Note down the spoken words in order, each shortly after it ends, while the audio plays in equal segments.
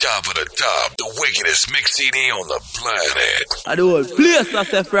Top of the top, the wickedest mix CD on the planet. I do all place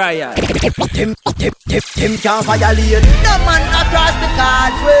that's a fryer. Him can't violate. No man across the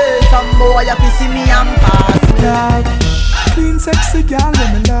causeway. Some boy you see me and pass. Love, clean sexy girl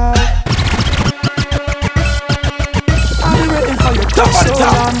let me love. I'll be waiting for your touch so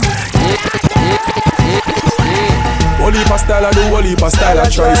long. Whole heap of style I do, whole heap of style I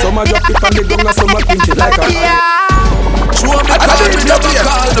try. Some a drop it on the ground and some a pinch it like a Show me call, me never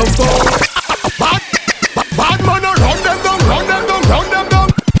call no phone. Bad man run them down, run them down, run them down.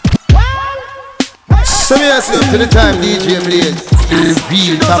 So me ask you to the time DJ Blaze.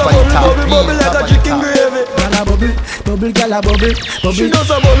 Real top of the top, real top of the top. Gala bubble, bubble, gala bubble, bubble. She knows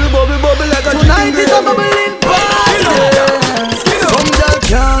a bubble like a Tonight is a bubbling party. Some girl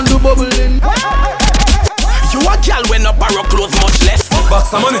can't do bubbling. You a girl when no borrow clothes much less.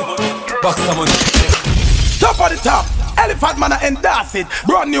 Box some money, box some money. Top of the top, Elephant Man endorse it.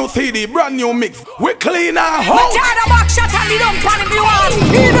 Brand new CD, brand new mix. We clean our house. We tired of back shot and we don't pan if you want.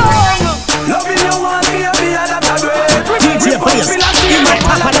 We don't. Loving you one, baby, that's a great. DJ Blaze, in my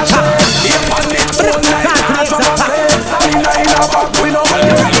top of the top.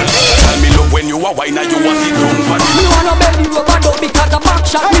 Tell me look when you are wine and you want it down for it. Me wanna bend the rubber down because the back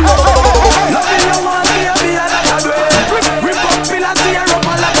shot me low. Loving you one, baby, that's a great. We pump in and tear up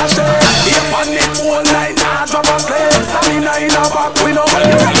a lot of shit. If on it all night, I drop a slave. Stamina in a back, we know.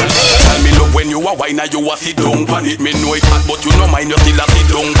 Tell me look when you are wine and you want sit down for it. Me know it hot but you know mine you still a sit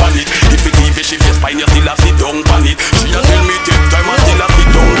down for it. If it even shift your spine you still a sit down for it. She a tell me take time and still a sit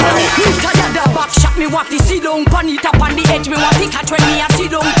down for it. Me tired of back shot me want to sit down pan it. Up on the edge me want to catch when me a sit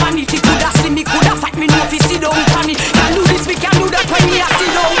down pan it. He coulda slim, me coulda fight, me know if he sit down pan it. Can do this, we can do that when me a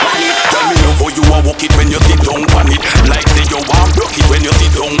sit down pan it. Tell me love how you a walk it when you sit down pan it. Like say you a block it when you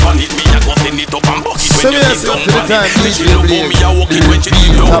sit down pan it. Me a go send it up and buck it when you sit down pan it. She love how me a walk it when she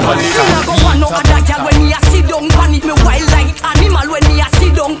sit down pan it. Me a go want no other girl when me a sit down pan it. Me wild like animal when me a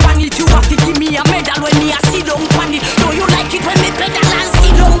sit down pan it. You have to give me a medal when me a sit down pan it. Know you like it when me pedal and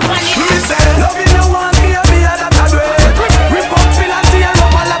sit down pan it. Me say loving you one, baby, that's a great. We pump in and tear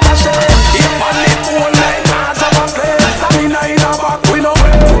up a lot of shit. If on it all night, I drop a slave. Stamina in a back, we know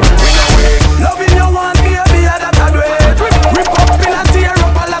it. Loving you one, baby, that's a great. We pump in and tear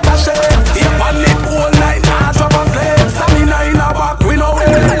up a lot of shit. If on it all night, I drop a slave. Stamina in a back, we know it.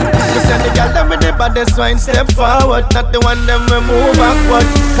 You send the girl them with the baddest wine, step forward. Not the one them we move backward.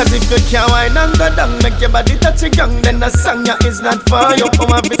 Cause if you can't wine and go down, make your body touch your young, then the song ya is not for you.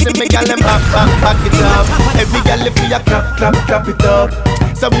 Come on, visit me girl and back it up. Every girl if you clap it up.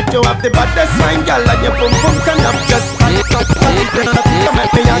 So if you have the baddest wine, girl, and your pum pum can up, just back it up. Come at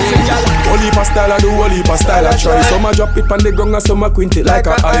me and sing, girl. Whole heap of style I do, whole heap of style I try. Some a drop it on the ground and some a quint it like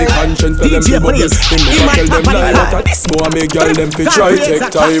a high conscience. Tell them to bubble, them never tell them lie. But at this more make girl them fi try. Take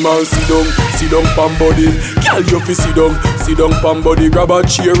time and sit down pam body. Girl you fi sit down pam body. Grab a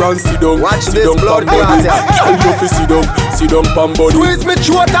chair and sit down pam body. Girl you fi sit down pam body. Squeeze me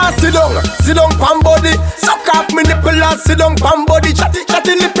throat and sit down pam body. Suck off me nipple and sit down pam body.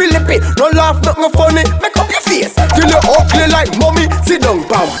 Chatty lippy. No laugh, nothing funny. Make up your face till you ugly like mommy. Sit down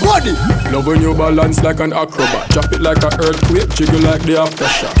pam body. Love when you balance like an acrobat. Drop it like an earthquake, jiggle like the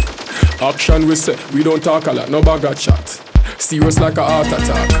aftershock. Action we say, we don't talk a lot, no bag of chat. Serious like a heart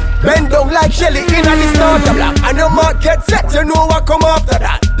attack. Bend down like Shelly in a the starter block. And your market set, you know what come after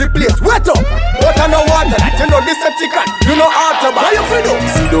that. The place wet up, but I know water that. You know Decepticon, you know Autobot. How you feel do?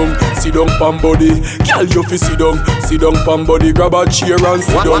 Sit down pam body. Girl you fi sit down pam body. Grab a chair and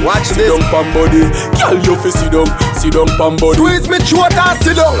sit down pam body. Girl you fi sit down pam body. Squeeze me throat and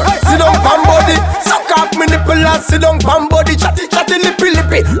sit down pam body. Suck off me nipple and sit down pam body. Chatty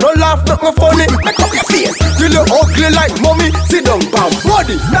lippy. No laugh, nothing funny. Make up your face till you ugly like mommy. Sit down pam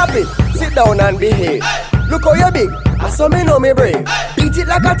body. Stop it, sit down and behave. Look how you big, and so me know me brave. Beat it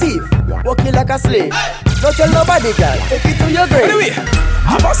like a thief, walk it like a slave. Don't tell nobody, girl, take it to your grave. Anyway,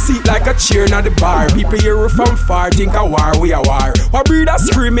 have a seat like a chair in the bar. People hear from far, think a war, we a war. What breed a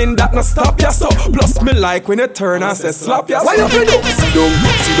screaming that no stop ya so. Plus me like when you turn and say slap ya so. Why you feel do? Sit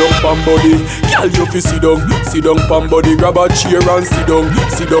down pam body. Girl you fi sit down pam body. Grab a chair and sit down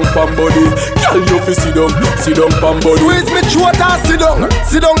pam body. Girl you fi sit down pam body. Squeeze me throat and sit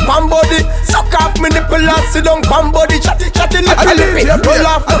down pam body. Suck off me nipple and sit down pam body. Chatty lippy. No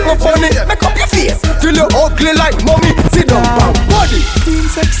laugh, nothing funny. Make up your face till you ugly like mommy. Sit down pam body. Teen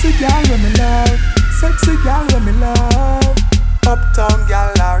sexy girl when me love. Sexy girl when me love. Uptown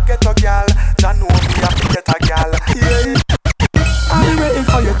girl or ghetto girl. Jah know me have to get a girl. Yeah. I've been waiting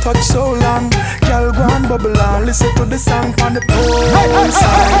for your touch so long. Girl go and bubble and listen to the song on the pole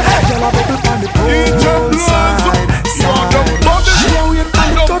side. Girl a bubble on the pole side. Now you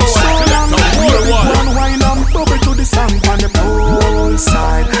can touch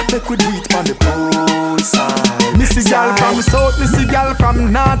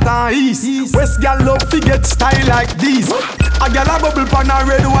north and east. West gal love fi get style like this. A gal a bubble pan a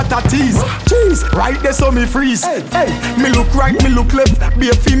red water tease. Cheese, right there so me freeze. Hey, me look right, me look left. Be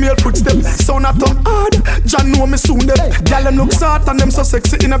a female footstep. Sound a tongue hard. John know me soon deaf. Gal them look short and them so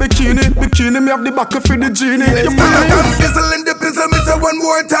sexy in a bikini. Bikini me have the back of the genie. You I'm sizzling the pistol, me say one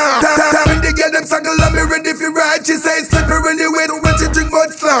more time. When they get them circle, I'm ready for ride. She say slipper in the way to when she drink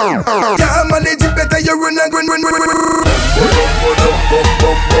but slow. Yeah, I manage it better, you run and run.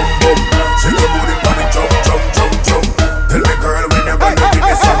 She go booty on the jump. Tell me girl, we never know give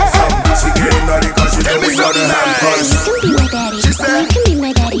me some. She getting naughty cause she know we know the hand. You can be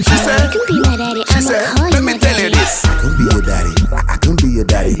my daddy. She said, you can be my daddy. She said, let me tell you this. I can be your daddy. I can be your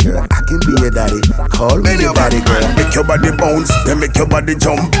daddy, girl. I can be your daddy. Call me your daddy, girl. Make your body bounce, then make your body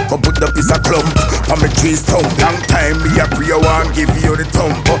jump. Go put the piece of clump on my tree's tongue. Long time me a pray one give you the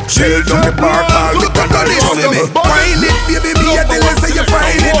thumb. Shell down the bar, all the gun the thumb. Wine it, baby, me a tell you say you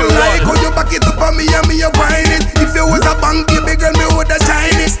find it. Like how you back it up on me and me a wine it. If you was a bank, baby girl, me woulda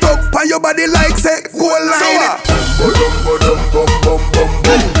shine it. Stuck on your body like say, go line it. Boom.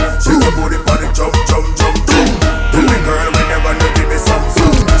 She a booty on the jump. Tell me girl, we never know give me some.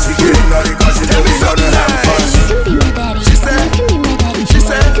 She getting naughty cause she know we know the hand. You can be my daddy. She said, you can be my daddy. She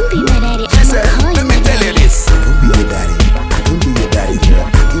said, you can be my daddy. She said, let me tell you this. I can be your daddy. I can be your daddy, girl.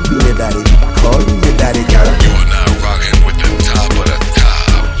 I can be your daddy. Call me your daddy, girl. You are now rocking with the top of the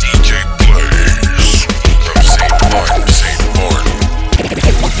top, DJ Blaze from St. Martin.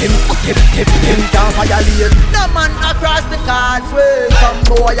 Him can't violate. No man across the causeway. Some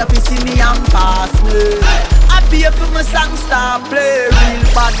boy if you see me and pass me. I pay for my song start play. Real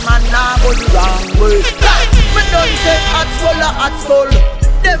bad man now go the wrong way. Me done say hot skull.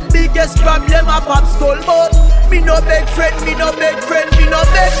 Them biggest problem a pop skull. But me no beg friend, me no beg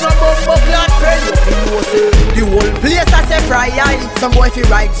no bumbo clad friend. You know say the whole place I say fry. Some boy fi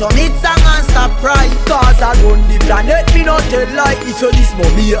write some hit song and stop cry. Cause I run the planet, me no tell lie. If you this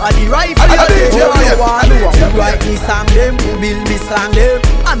mommy a the rifle, you want who write me song them, who build me slang them.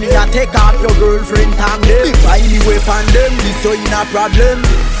 And me a take off your girlfriend tang them. Buy the weapon them, this so in a problem.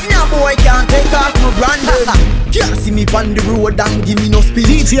 No boy can't take off no brand them. Can't see me on the road and give me no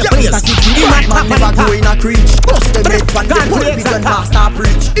speech. Can't start it with the man never go in a creech. Bust the head from the television master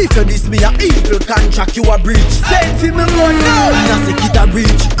preach. If you diss me a evil contract you a breach. Send for me run now, in a secret a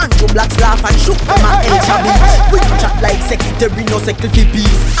breach. And two blacks laugh and shoot them a Elcha beach. We chat like secretary, no secretary for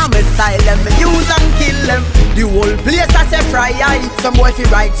peace. I'm a style them, me use and kill them. The whole place I say fry. Some boy fi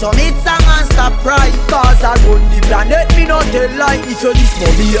write some hit song and stop cry. Cause I run the planet, me no tell lie. If you diss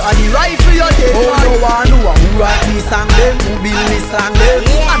me a the rifle you dead. Oh no one know who write me song them, who build me slang them.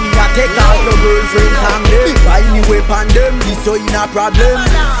 And me a take out your girlfriend tang them. Buy me weapon them, this so in a problem.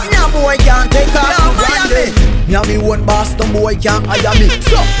 No boy can't take off no brand them. Me a me one boss, no boy can't hire me.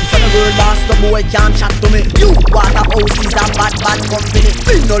 So if I'm a girl boss, no boy can't chat to me. You Waterhouse is a bad company.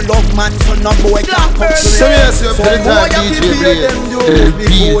 Me no love man, so no boy can't come to me. So yes, you're So better boy than you DJ fi pay them Blaze. dues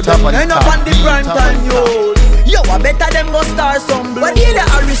before them end up on the prime Top of time the top. yo. Yo, I better them go star some blow. But here the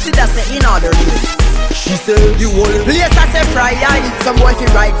Aristida say in order she say the whole place I say fry. Some boy fi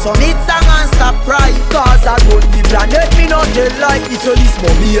write some hit song and stop cry. Cause I run the planet, me no tell lie. If you this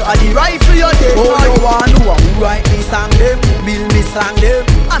mommy a the rifle you dead. Oh no one know who write me song them, who build me slang them.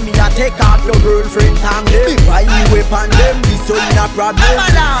 And me a take off your girlfriend tang them. Buy me weapon them, this so in a problem.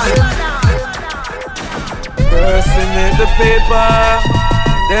 First you make the paper,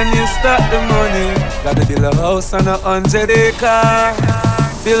 then you start the money. Gotta build a house on 100 acres.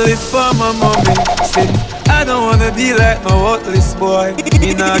 Build it for my mommy. See, I don't wanna be like no worthless boy.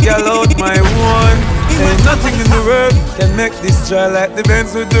 Me nah get out my one. Ain't nothing in the world can make this dry like the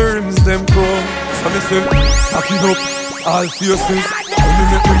Benz with the rims them chrome. So me say, stack it up, all faces. When me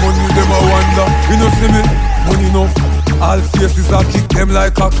make the money, them a wonder. You know see me, money enough. All faces I kick them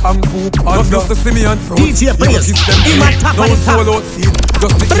like a kung fu panda. Just to see me and front, DJ Blaze, kiss them in my top don't of the top. soul out seat.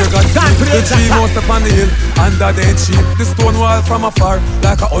 Just to hear God speak. The tree must up on the hill, under the cheap. The stone wall from afar,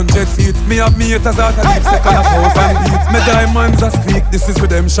 like 100 feet. Me have me haters out of deep, second of 1,000 beats. Me diamonds a speak, this is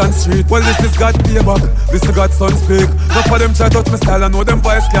Redemption Street. Well, this is God payback, this is God's son speak. Not for them try touch my style, I know them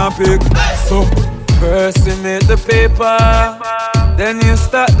boys can't pick. So, first you make the paper, then you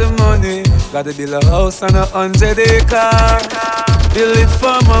start the money. Gotta build a house on 100 acres. Build it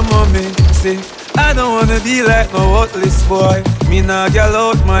for my mommy. See, I don't wanna be like no worthless boy. Me nah get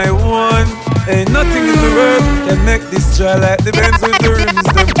out my one. Ain't nothing in the world can make this dry like the Benz with the rims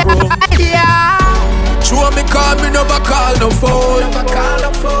them chrome. Yeah. Show me call, me never call no phone.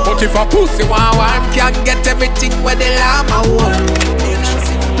 But if a pussy one can get everything where the llama want.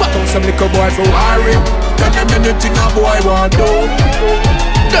 But on some little boy for worry. Tell them anything a boy want do.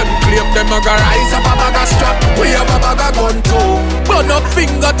 Them claim them a go rise up a bag of strap. We have a bag of gun too. Burn up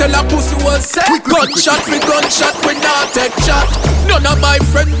finger tell a pussy was set. Gunshot for gunshot, we not take shot. None of my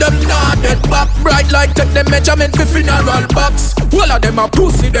friend them not dead back. Bright like take the measurement for funeral box. All of them a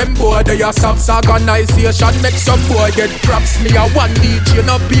pussy, them boy they a soft organization. Make some boy get props. Me a one DJ,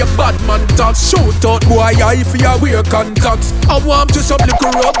 not be a bad man talk. Shoot out boy, if you wear contacts. I want to some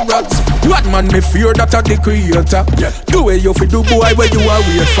little rub rats. Bad man me fear that a the creator. Do way you fi do boy where you a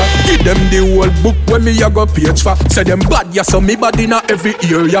wait for. Give them the whole book when me a go page for. Say them bad, yeah, so me bad in a every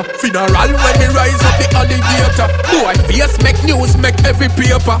area. Funeral when me rise up the alligator. Boy face make news, make every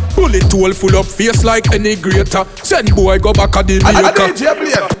paper. Bullet hole full up face like any greater. Send boy go back a the maker. I DJ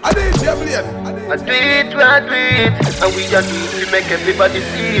Blade. I do it, and we a do it, we make everybody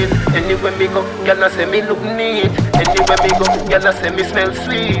see it. Anywhere me go, y'all say me look neat. Anywhere me go, y'all say me smell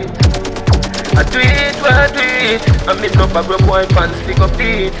sweet. I do it, and me love a boy pants stick up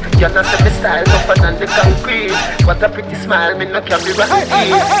it. Y'all say me style tougher than the concrete. What a pretty smile, me no carry right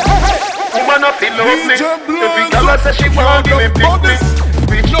teeth. Woman up in love me. Every girl say she want give me big.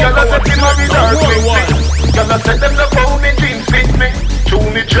 Rich girl say she married her quickly. Girl say them love how me jeans fit me. Show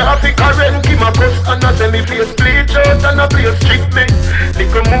me traffic current, give my bus and I say me face bleach out and I play strip me.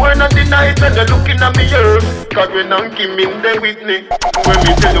 Little more than the night when they looking at me earth. Karen and Kim in there with me. When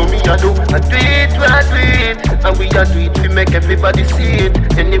me tell you me I do it, and we a do it, we make everybody see it.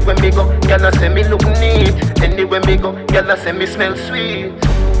 Anywhere me go, y'all say me look neat. Anywhere me go, y'all say me smell sweet.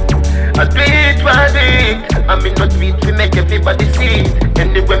 I do it, and me not do it, we make everybody see it.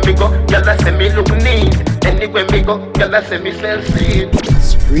 Anywhere me go, y'all say me look neat. Anywhere me go, y'all say me smell sweet.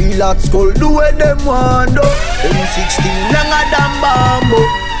 Relax, call do what them want do. Them 16 longer than bamboo.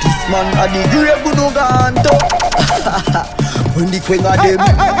 This man a the grave good ganto. When the queen of them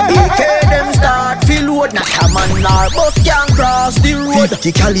AK them start feel load. Not a man nor bus can cross the road.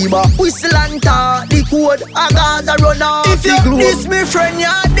 50 caliber, whistle and tar the code. A Gaza run off the globe. If you diss me friend,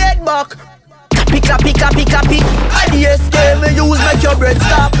 you're dead back. Copy. At the SK me use make your bread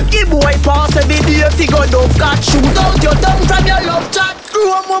stop. Give boy pass every day if you go dove cat. Shoot out your tongue from your love chat.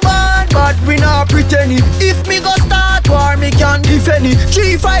 Screw up my band, but we not pretending. If me go start war, me can't defend it.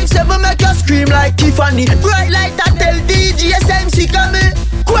 357 make you scream like Tiffany. Bright light that tell DJ SMC coming.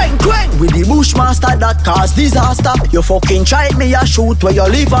 Quang with the Bushmaster that cause disaster. You fucking try me a shoot where you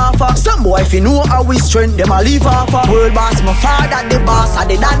live off of. Some boy if you know how we strength them a live off of. World boss my father, the boss of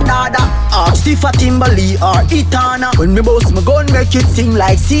the dandada. Ask Steve Timberley or Itana. When me boss my gun make it sing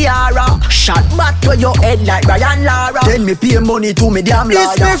like Ciara. Shot back to your head like Brian Lara. Then me pay money to me damn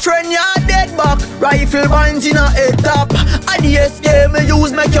lawyer. This me friend you're dead back. Rifle binds in a head top. At the SK me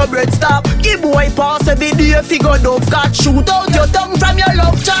use make your bread stop. Give boy pass every day if you go dove cat. Shoot out your tongue from your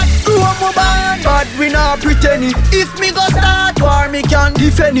love chat. Screw up my band, but we not pretending. If me go start war, me can't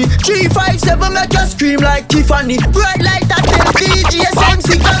defend it. 357 make you scream like Tiffany. Bright light that tell DJ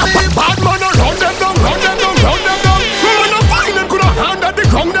SMC coming. Bad man run them down. Run up find them, coulda hand at the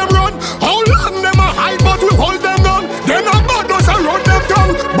ground them run. How long them a hide, but we hold them down. Them not bad, us a run them down.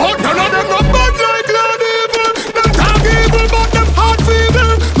 But none of them not bad like Lord Evil. Them talk evil, but them heart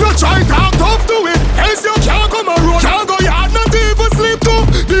feeble. No try talk tough to it, else you can't come a road. Can't go yard, not even sleep too.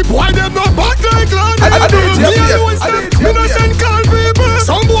 The boy them not bad like Lord Evil. Me alone step, me no send call people.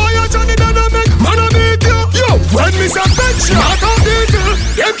 Some boy a Johnny Dynamic, man a meet you. Yo, when me say bench, not a diesel.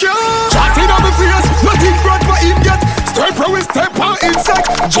 Them can't chatting on me face, nothing brought for him get. Step pro is step on insect.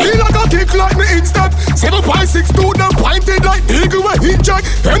 G like a kick like me instep. 7.62 them pointed like eagle with hit jack.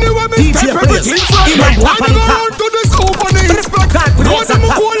 Anyway me step everything flat. Why they go out to the scope on the inspect? Know them a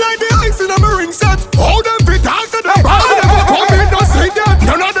cool like the ice in a ring set. How them fit out to them bad. Never come in no see that.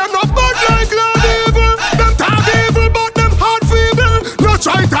 None of them not bad like Lord Evil. Them talk evil but them heart feeble. No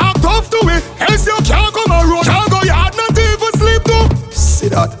try talk tough to it, else you can't come a road. Can't go yard, not even sleep too. See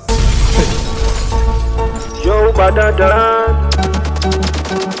that? Yo, badada.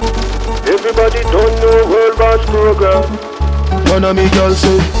 Everybody don't know World Boss program. One of me girl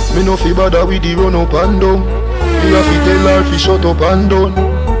say, me no fi bother with the run up and down. Me a fi tell her fi shut up and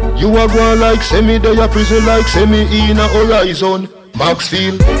down. You a go like semi, they a prison like semi in a horizon.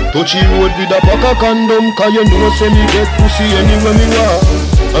 Maxfield, touchy road with a pack of condom. Cause you know semi get pussy anywhere me walk.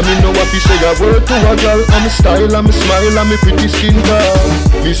 I mean know what you say a word to a girl. I'm style, I'm smile, I'm a pretty skin girl.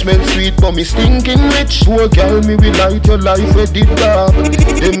 Me smell sweet but me stinking rich. Poor girl, me will light your life with it dark.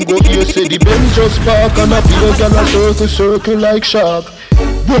 Them go here say the Benz just park. And a pure girl a circle like shark.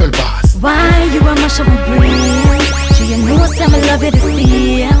 World Boss. Why you a mash up my brain? Do you know some love you to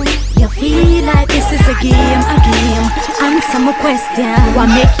feel? You feel like this is a game, and some question.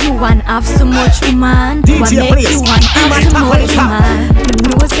 What make you want have so much woman? What DJ make you want have so much woman? Me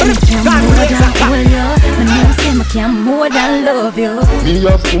know say me can more than hold you. Me know say me can more than love you. Me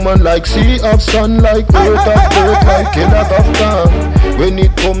have woman like sea of sun, like earth of earth, like a lot of time. When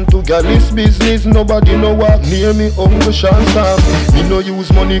it come to gallus business, nobody know what near me Uncle Sean Sam. Me no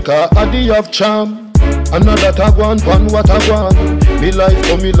use money car, I do have charm. Another tag one, pan what I want. Me life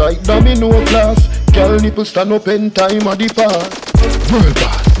for me like domino class. Girl nipple stand up in time of the past. World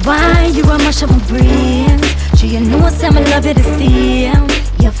boss. Why you a mash up my brains? Do you know some love you the same?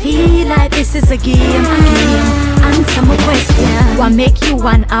 You feel like this is a game, Answer my question. What make you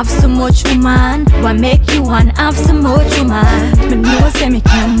want have so much woman? What make you want have so much woman? Me know say me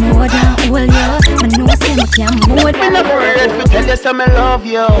can more than hold you. Me know say me can more than. I'm afraid to tell you some I love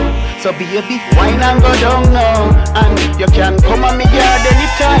you. So baby, wine and go down now. And you can come on me yard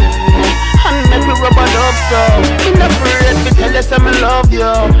anytime. And make me rub a love so. Me not afraid to tell you some I love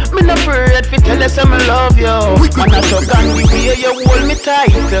you. Me not afraid to tell you some I love you. And I talk and we hear you hold me tight.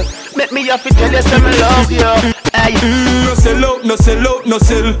 Make me have to tell you some I love you. Hey. No sell out, no sell out, no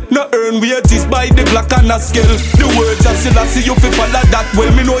sell. No earn wages by the black and a scale. The words are still I see you fi follow that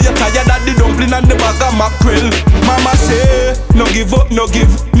well. Me know you're tired of the dumpling and the bag of mackerel. Mama say, no give up, no give.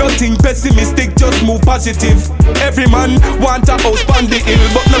 Nothing pessimistic, just move positive. Every man want a house on the hill,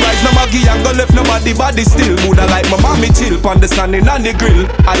 but no rise, no Maggie and go left nobody body still. Woulda like my mommy chill, pon the standing on the grill.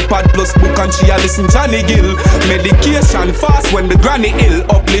 iPad plus book and she a listen Johnny Gill. Medication fast when the granny ill.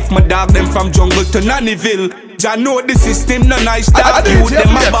 Uplift my dog them from jungle to Nannyville. I know the system no nice that you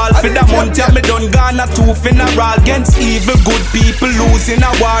them a ball for the month. Yeah, me done gone a two funeral against evil good people losing a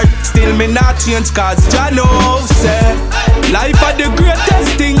war. Still me not change cause I know say life are the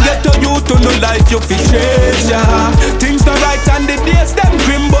greatest thing. Get to you to know life you fi treasure. Things not right and the days them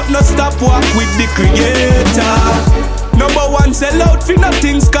grim, but no stop walk with the creator. Number one, sell out for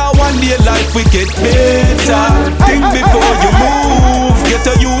nothing, cause one day life we get better. Think before you move, get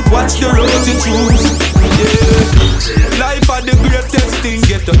a youth, watch the road you choose. Yeah. Life are the greatest thing,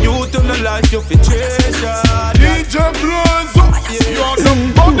 get a youth on the life you fi treasure. DJ Blaze, you're some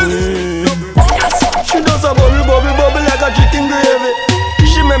bodies. She does a bubble like a chicken gravy.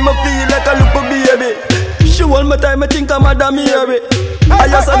 She make me feel like a little baby. She hold my time, I think I'm Madam Mary. I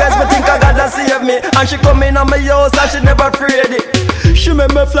just guess me think I gotta save me. And she come in on my house and she never afraid it. She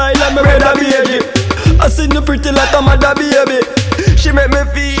make me fly like me red baby. I see you pretty like a mother baby. She make me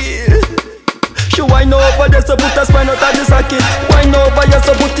feel. She wind over there so put a spine out of the socket. Wind over here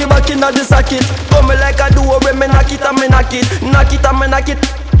so put it back in the socket. Come me like a duo when me knock it and me knock it. Knock it and me knock it.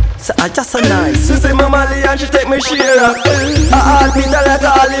 So I just so nice. She say Mama Lee and she take me share. I heartbeat like a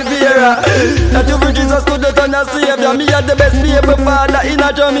Oliveira. That you for Jesus could have done a savior. Me are the best baby father in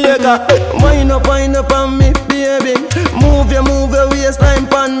a Jamaica. Wind up on me, baby. Move your waistline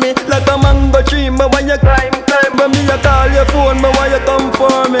on me. Like a mango tree, but when you climb. But me I call your phone, but why you come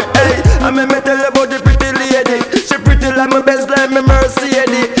for me? Hey, I me tell you about the pretty lady. She pretty like my best like my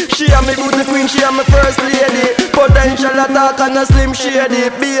Mercedes. She am me beauty queen, she am my first lady. Potential attack and a slim shady.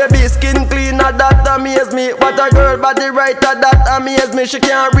 Baby skin cleaner, that amaze me. What a girl body writer, that amaze me. She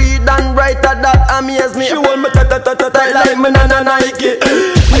can read and write, that amaze me. She want me tight like me nana Nike.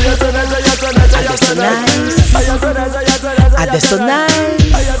 I just so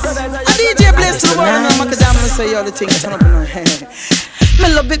nice. I DJ Blaze to the world and I'm gonna say all the things turn up now. Me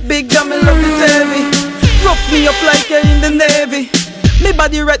love it big and me love it heavy. Rough me up like you're in the Navy. Me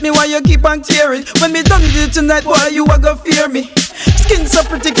body right me while you keep on tearing. When me done with you tonight, boy, you a go fear me. Skin so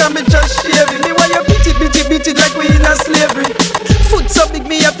pretty, can me just shaving. Me while you beat it like we in a slavery. Foot so big,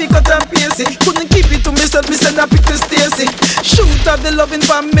 me a pick out and pace it. Couldn't keep it to myself, me send a pick to Stacy. Shoot out the loving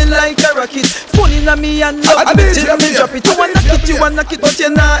for me like a rocket. Phone in a me and love me till me drop it. You wanna knock it, but you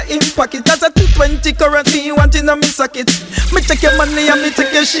not in pocket. That's a 220 current me wanting a me socket. Me take your money and me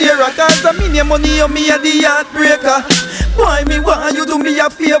take your share. Cause I mean your money on me a the heartbreaker. Boy, me want you do me a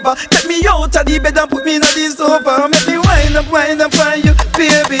favor. Take me out of the bed and put me in the sofa. Make me wind up on you,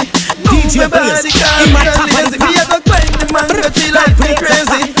 baby. Move my body, cause I'm lazy. Me a go climb the man, but she like me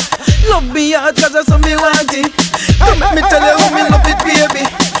crazy. Love me hard cause that's what me want it. Come let me tell you how me love it, baby.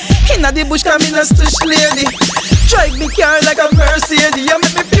 Inna the bush, come in a stush lady. Drive me car like a Mercedes. You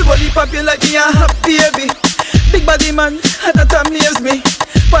make me feel body popping like me a hot baby. Big body man, that amaze me.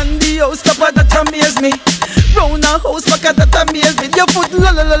 Pon the house top, that amaze me. Round a house back, that amaze me. Your foot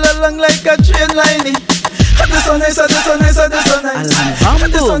long like a train lining. That's so nice, that's so nice, that's so nice.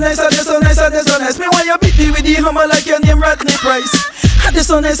 That's so nice, that's so nice, that's so nice. Me want you beat me with the hammer like your name Rodney Price. This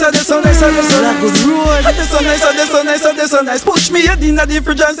so nice, this so nice, this so nice. This so nice, this so nice, this so nice. Push me head in the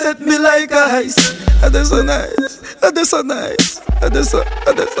fridge and set me like ice. This so nice, this so nice, this so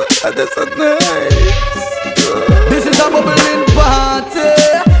nice. This is a bubbling party.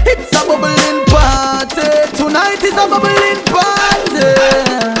 It's a bubbling party. Tonight is a bubbling party.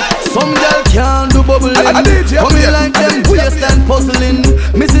 Some girl can't do bubbling. Coming like them waist and puzzling.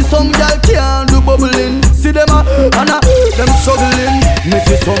 Missy some girl can't do bubbling. See them and them struggling.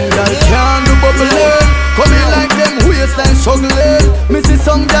 Missy some girl can't do bubbling. Coming like them waist and struggling. Missy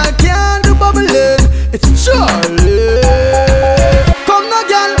some girl can't do bubbling. It's Charlie. Come now,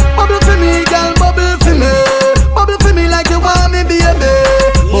 girl, bubble for me, girl, bubble for me. Bubble for me like you want me, baby.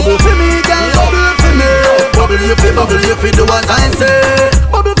 Bubble for me, girl, bubble for me. Bubble you feel do what I say.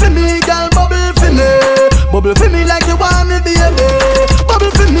 Bubble for me, girl, bubble for me. Bubble for me like you want me, baby.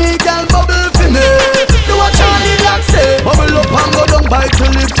 Bubble for me, girl, bubble for me. Do what Charlie Black say. Bubble up and go down, bite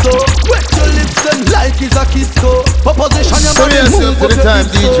your lips so. Wet your lips them like it's a kiss go. Position your body, move up your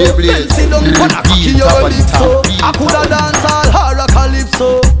hips so. Then sit down, wanna cock in your lips so. I coulda dance all hard a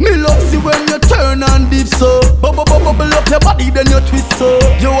calypso. Me love see when you turn and dip so. Bubble up your body, then you twist so.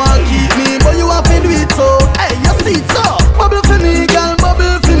 You want keep me, but you want to do it so. Hey, you see it so. Bubble for me, girl,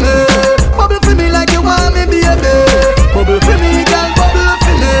 bubble for me. Bubble for me like you want me, baby. Bubble for me, girl, bubble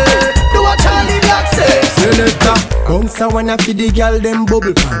for me. Do what Charlie Black say. Selector, bounce a wanna feed the girl them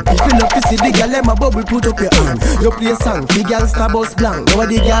bubble pan. If you love to see the girl them a bubble, put up your hand. You play a song, the girl star bus blank. Now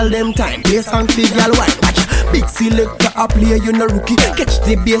the girl them time, play a song, the girl white. Watch, big selector a play, you no rookie. Catch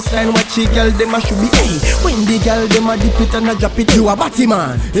the baseline, watch the girl them a should be. Hey, when the girl them a dip it and a drop it, you a batty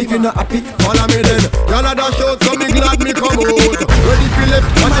man. If you not happy, follow me then. Y'all a dash out, so me glad me come out. Ready Philip,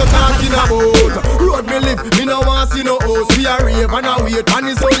 what you talking about? Road me live, me no want see no house. We a rave and a wait, and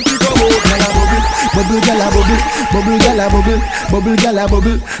it's on to come out. Bubble, gyal a bubble, bubble, gyal a bubble, bubble, gyal a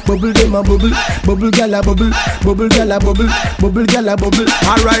bubble, bubble dem a bubble, bubble, gyal a bubble, bubble, gyal a bubble, bubble, gyal a bubble.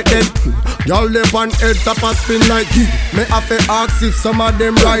 Alright then, y'all live on head top a spin like it. Me have to ask if some of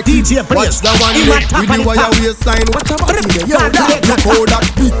them right. DJ watch the one leg with the wire waistline. Watch about it, yo, look how that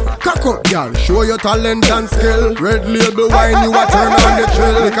beat. Cock up, y'all, show your talent and skill. Red label wine, you a turn on the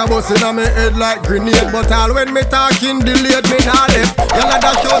trail. Like a bus inna me head like grenade, but all when me talking delayed, me nah left. Y'all a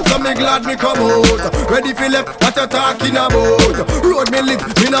dash out, so me glad me come out. Ready for left, what you talking about? Road me live,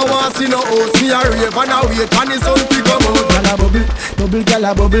 me no want see no house. Me a rave and a wait, and it's on to come out. Gyal a bubble, bubble, gyal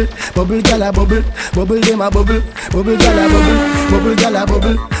a bubble, bubble, gyal a bubble, bubble dem a bubble, bubble, gyal a bubble, bubble, gyal a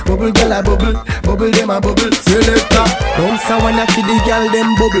bubble, bubble, gyal a bubble, bubble dem a bubble. Selector, bounce a wanna feed the gyal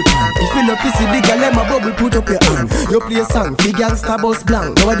them bubble. If you love to see the gyal them a bubble, put up your hand. You play a song, the gyal star bus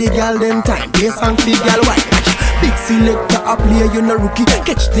blank. Now the gyal them time, play a song, the gyal white. Big selector a play, you no rookie.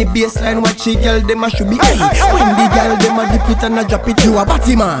 Catch the baseline, watch the girl dem a should be. Hey, when the girl dem a dip it and a drop it, you a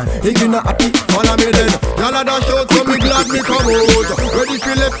batty man. If you not happy, follow me then. Y'all a dash out, so me glad me come out. Ready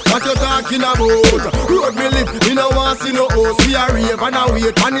for left, what you talking about? Road me live, me no want see no house. We a rave and a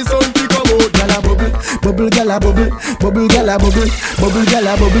wait, and it's on to come out. Gyal a bubble, bubble, gyal a bubble, bubble, gyal a bubble, bubble, gyal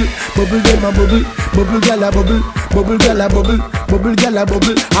a bubble, bubble dem a bubble, bubble, gyal a bubble, bubble, gyal a bubble, bubble, gyal a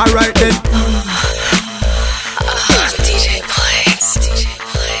bubble. Alright then. DJ plays.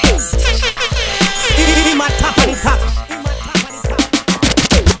 Give my top of the top.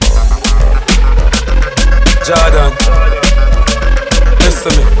 Jordan,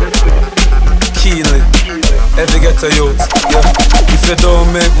 listen me keenly. Every ghetto youth, yeah. If you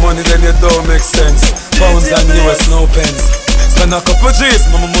don't make money, then you don't make sense. Pounds and US, no pence. Spend a couple G's,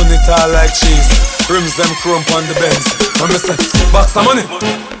 my money tall like cheese. Rims them chrome on the Benz. And me say, box of money,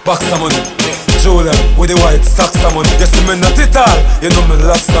 box of money. Julian with the white socks of money. You see me not it all, you know me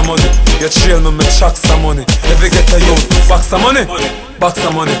lots of money. You trail me chuck some money. Every ghetto youth, box of money, box of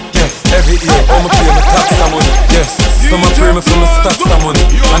money. Yeah, every year, I'ma pay me tax of money. Yes, some pray me for me stacks of money.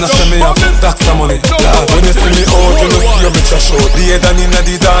 And I say me have tax of money. Lord, when you see me out, you know see me trash out. The head and inna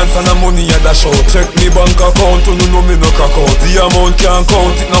the dance and the money at the show. Check me bank account, you know me no crack out. The amount can't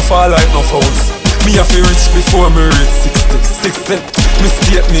count, it no fall like no phones. Me have to reach before me reach 60.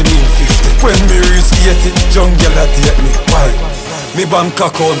 Mistake me mean 50. When me reach 80, jungle a date me. Why? Me bank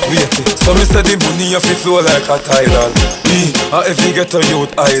account waiting. So me say the money have to flow like a tidal. Me, if you get a youth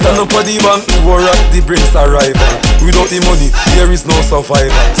idol. Stand up at the bank, door at the brinks arrival. Without the money, there is no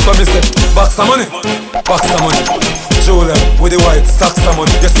survival. So me say, box of money, box of money. Julian with the white socks of money.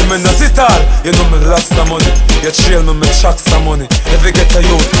 You see me not it all, you know me lots of money. You trail me chuck some money. If you get a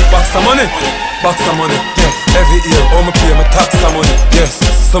youth, box of money, box of money. Yeah, every year, oh me pay me tax of money. Yes,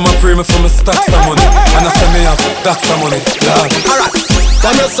 some pray me for me stacks of money. And I say me have tax of money. Lord. Alright.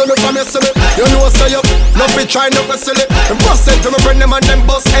 From you see me, you know say up. Nothing try no go silly. And bust it to my friend them and them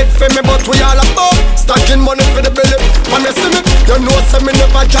bust head for me, but we all about stacking money for the belly. From you see me, you know say me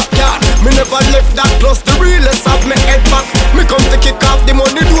never drop yard. Me never left that plus the realest of me head back. Me come to kick off the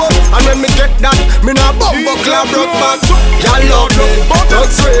money door, and when me get that, me nah bumbo club rock back. Y'all love me, don't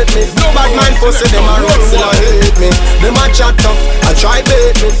sweet me. Bad mind pussy them a run still a hate me. Them a chat tough, I try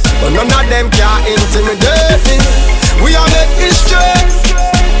bait me, but none of them can intimidate me. We are make history.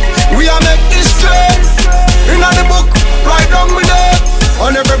 We are make history. Inna the book, write down me name.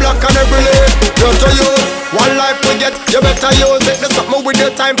 On every block and every lane. You to you, one life we get, you better use it. There's something with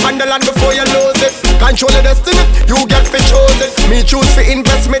your time, handle and before you lose it. Control your destiny, you get to choose it. Me choose to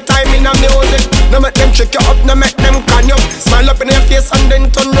invest me time in a music. No make them trick you up, no make them can you. Smile up in your face and then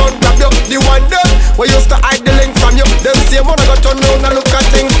turn round, grab you. The one them, we used to hide the link from you. Them same one I got turn round and look at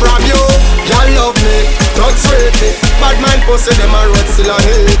things from you. Y'all love me, thugs rate me. Bad mind pussy, them a road still a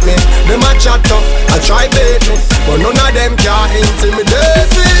hate me. Them a chat tough, I try bait me, but none of them can intimidate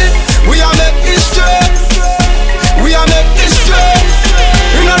me. We are make history. We are make history.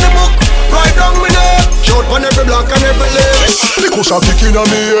 Inna the book, write down me name. Shout on every block and every lane. The cushion kick inna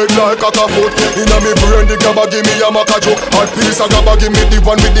me head like a foot. Inna me brain the gabba give me a maca joke. Hot piece a gabba give me the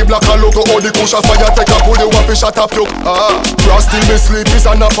one with the black and logo. All the cushion fire take a pull the one fish a tap you. Cross till me sleep is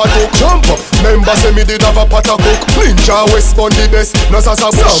a nap a talk. Jump up, member say me did have a pot a cook. Ninja West on the best, no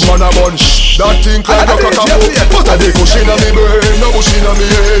sasa bush. Some man a bunch, that think like a cock a foot. But a the cushion inna me brain, no bush inna me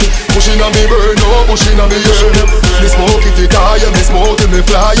head. Bush inna me brain, no bush inna me head. Me smoke it, it high, me smoke it, me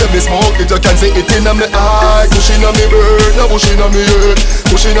fly, me smoke it, you can see it inna me eye. Bush inna me brain, no bush inna me head.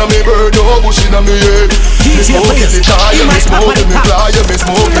 Bush inna me brain, no bush inna me head. Me smoke it, it high, me smoke it, me fly, me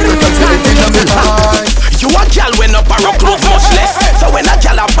smoke it, you can see it inna me eye. You a gal when up a rock clothes much less. So when a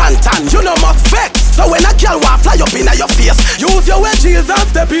gal a bantan, you know must vex. So when a gal want fly up inna your face, use your wedges and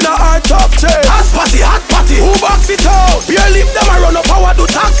step in a hard top chair. Hot party, who box it out? Beer leave them a run up power do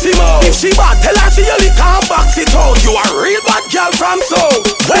taxi mode. If she bad, tell her she only can't box it out. You a real bad gal from so.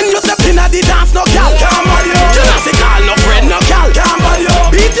 When you step inna the dance, no gal can't bad you. You not see call no friend, no gal can't bad you.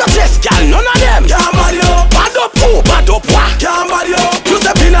 Beat your chest, gal, none of them can't bad you. Bad up who, bad up what? Can't bad you. You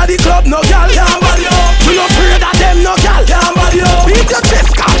step inna the club, no gal can't bad you. You no afraid of them, no gal can't bad you. Beat your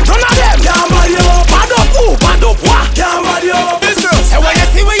chest, gal, none of them can't bad you. Bad up who, bad up what? Can't bad you. So when you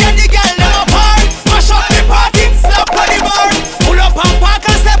see we and the gal them apart, mash up the party, slap on the bar. Pull up and park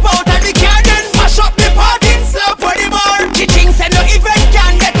and step out of the car, then mash up the party, slap on the bar. Chiching said no event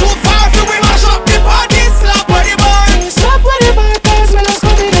can get too far, so we mash up the party, slap on the bar. Slap on the bar, cause we lost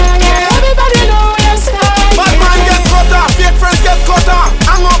coming down, yeah. Everybody know your style. Bad man get cut off, fake friends get cut off.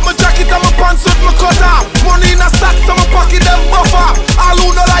 Hang up my jacket and my pants with my cut off. Money in a stack, so my pocket them buffer. All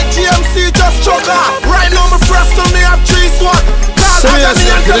who don't like GMC just choke off. Right now my press on me have 3 SWAT. Seriously,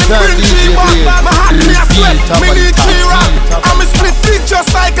 good time DJ Blaze. My heart me a sweat, me need 3 rock. I'm a split feet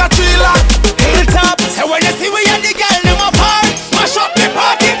just like a tree lock. Hilltop, so when you see we and the girl them apart, mash up the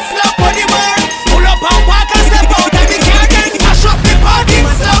party, slap on the bar. Pull up and park and step out of the car, then mash up the party,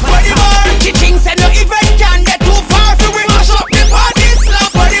 slap on the bar. Chiching said no event can get too far, so we mash up the party, slap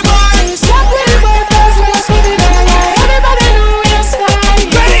on the bar. Slap on the bar, cause we lost coming down, yeah. Everybody know your style.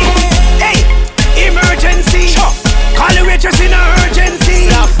 Ready? Hey, emergency. Sure. Call the waitress in a urgency.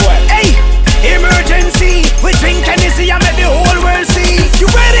 Hey, emergency. We drink Hennessy and make the whole world see. You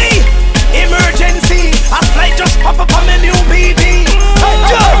ready? Emergency. A flight just pop up on my new BB.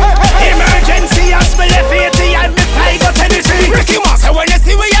 Emergency. I smell F80 and me fly go Tennessee. Ricky Moss, so when you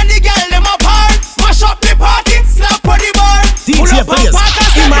see we and the girl them apart, mash up the party, slap on the bar. Pull up and park and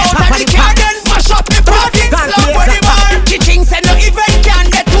step out of the car, then mash up the party, slap on the bar. Chiching said no event can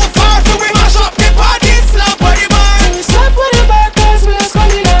get too far, so we mash up the party, slap on the bar. Slap on the bar, cause we lost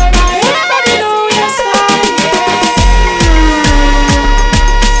coming down, right? Everybody know your style,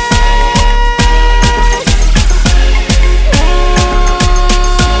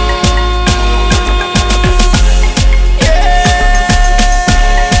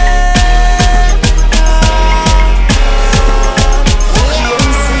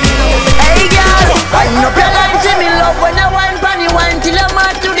 Hey girl, wind up your line, see me love when I wine pan you wine till I'm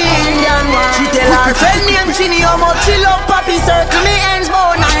mad to the Indian one. She tell her friend name, she knew how much she love Papi, circle me ends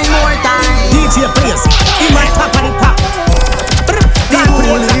more 9 more times. DJ Blaze, in my top and top.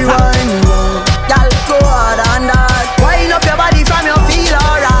 Only wine, girl, go hard and hard. Wind up your body from your feel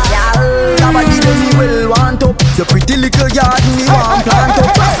alright, girl. Your body do me well want up. Your pretty little yard me want plant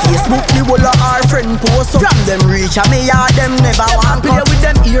up. Facebook me will our friend post up. From them reach and me yard them never want play with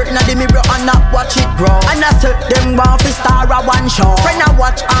them ear inna the mirror and not watch it grow. And I say them want fi star a one show. Friend I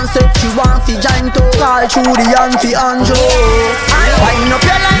watch and say she want fi join to call through the and fi Anjo. Wind up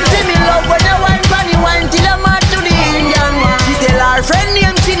your line to me love when you wine funny wine till I'm mad to the Indian man. She tell her friend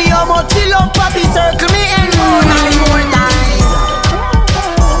named Chini how much she love Papi circle me and more time.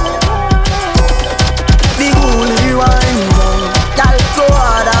 Big holy wine, girl go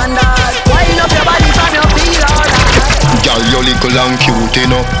hard and hard. Wind up your body from your feet all right. Girl you little and cute you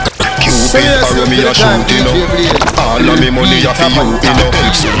know. Cupid arrow me a shoot you know. All of me money a for you you know.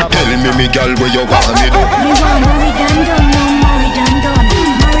 Tell me girl where you want me do. Me want married and done, no married and done.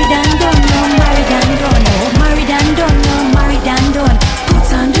 Married and done, no married and done. Married and done, no married and done.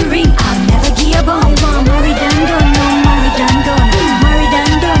 Put on the ring, I'll never give a bum. Married and done, no married and done. Married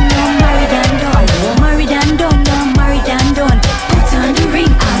and done, no married and done. Married and done, no married and done. Put on the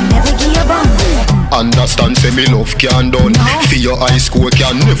ring, I'll never give a bum. Understand say me love can done. For your high school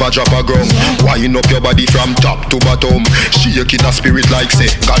can never drop a grum. Wind up your body from top to bottom. Shake in a spirit like say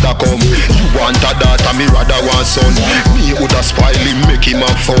God a come. You want a daughter, me rather want son. Me woulda spoil him, make him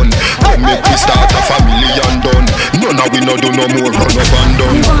have fun. Come make we start a family and done. None of we no do no more run up and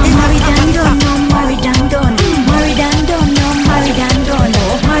done. Married and done, no married and done. Married and done, no married and done.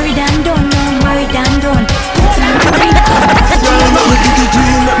 Married and done, no married and done. Put on the ring.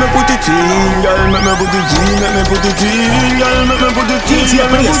 Let me put it in, girl. Let me put it in, let me put it in, girl. Let me put it in,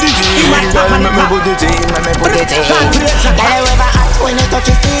 let me put it in, girl. Let me put it in, let me put it in. Girl, ever hot when you touch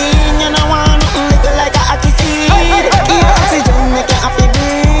your skin, you know want nothing little like a hockey seed. Keep oxygen, make you happy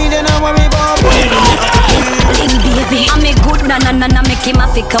breathe. You know worry about baby, I'm a good nana, make him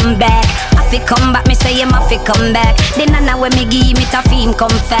have to come back. Have to come back, me say him have to come back. The nana when me give me to him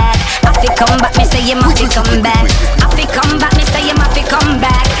come fat. Have to come back, me say him have to come back. Have to come back, me say him have to come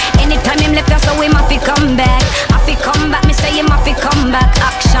back. Anytime him left us, so him have to come back. Have to come back, me say him have to come back.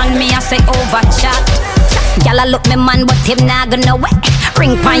 Action, me I say over chat. Y'all look me man, but him nah gonna wet.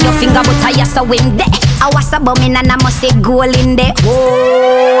 Ring pan your finger, but I just win there. I was a bum in and I must say goal in there.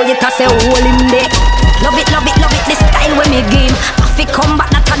 Oh, you can say hole in there. Love it, love it, love it, the style when me game. I fi come back,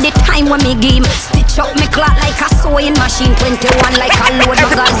 not at the time when me game. Stitch up me clock like a sewing machine. 21 like a load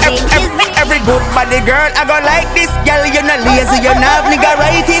magazine. Every good body girl, I go like this. Girl, you not lazy, you not have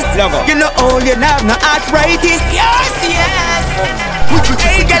niggeritis. You know old, you not have no arthritis. Yes, yes.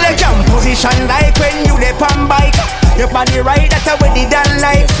 Hey girl, you jump position like when you dey on bike. Your body right, that's what they done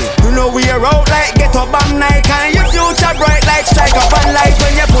like. You know we are out like get up on night. And your future bright like strike up on light.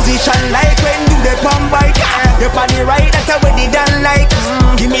 When your position like when you dey on bike. Your body right, that's what they done like.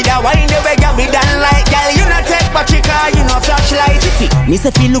 Give me that wine, the way you be done like. Girl, you not take but car, you know flashlight. Me say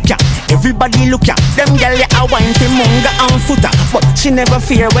feel look ya, everybody look ya. Them girl ya a wine to munga and footer. But she never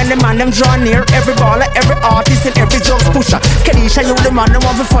fear when the man them draw near. Every baller, every artist and every drugs pusher. Kedisha, you the man them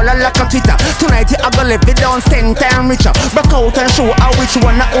want to follow like a Twitter. Tonight you a go live it down 10 times richer. Back out and show how which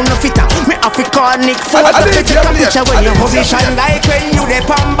one a own fitter. Me have to call Nick for to take a picture when you position like when you dey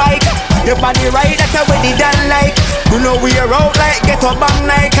on bike. Your body right, that's how we done like. You know we are out like get up on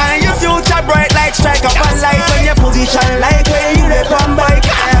night. And your future bright like strike up on light. When your position like when you dey on bike.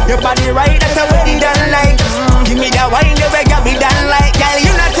 Your body right, that's how we done like. Give me that wine, the way you be done like. Girl,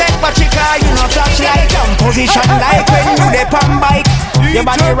 you not take but you car, you know flashlight. Position like when you dey on bike. Your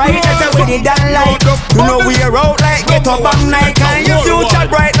body right, that's how we done like. You know we are out like get up on night. And your future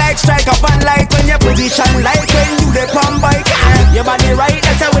bright like strike up on light. When your position like when you dey on bike. Your body right,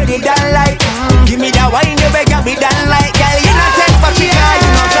 that's how we done like. Give me that wine, you beg you be done like. Girl, you not take but you car, you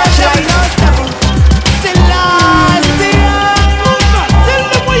know flashlight. Tell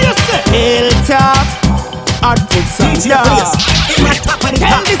them what you say. Hilltop, Hardwood Sound.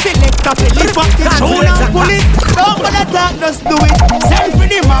 Tell the selector to lift up the tune and pull it. Don't wanna talk, just do it. Send for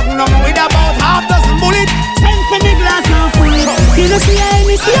the magnum with about half dozen bullet. Send for the glass and full it. You know see I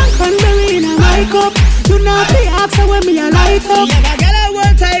miss young cranberry in my cup. You know the answer when me a light up. Yeah, girl I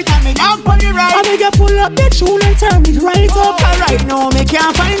work tight and me down for the right. I make you pull up the tune and turn it right up. Alright now me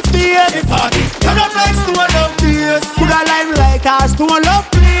can't find space. The party turn up like Stone Love Place. Could I live like a Stone Love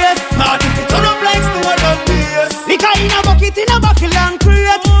Place? Party turn up like Stone Love Place. Liquor in a bucket in a buckle and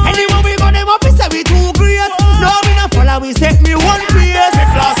crate. Anywhere we go them up we say we too great. No me not follow we set me one place. The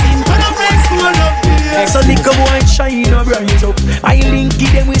flossing turn up like Stone Love Place. So liquor boy shine a bright up. I link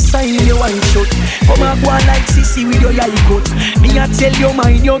it them we sign your white shot. Come and go like Sissy with your yai coat. Me a tell your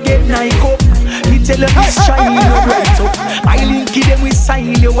mind you get Nike up. Me tell them we shine your bright up. I link it them we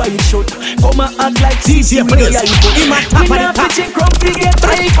sign your white shot. Come and act like Sissy with your yai coat. We not pitching crump we get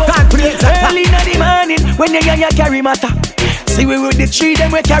hype up. Early in the morning when you carry matter. See we with the tree,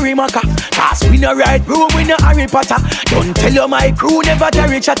 them we carry maca. Cause we no ride broom, we no Harry Potter. Don't tell you my crew never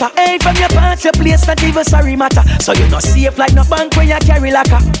carry chatter. Ain't from your pants, your place not even sorry matter. So you no safe like no bank when you carry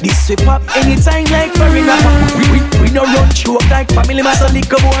lacquer. This we pop anytime like foreign rapper. We no run choke like family master.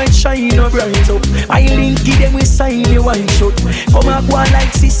 Lick up and shine no bright up. I link it them we sign you one shot. Come and go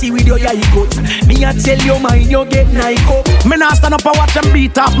like Sissy with your yai coat. Me a tell you mine you get Nike up. Me nah stand up and watch them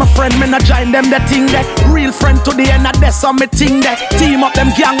beat off my friend. Me nah join them the thing there. Real friend to the end of this on me thing there. Team up them,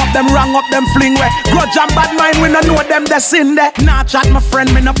 gang up them, rang up them, fling where. Grudge and bad mind, we no know them the sin there. Nah chat my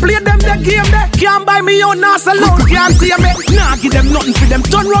friend, me nah play them the game there. Can't buy me out, nah sell out, can't see me. Nah give them nothing for them,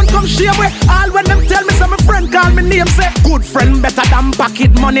 turn round come share way. All when them tell me, so my friend call me name say good friend better than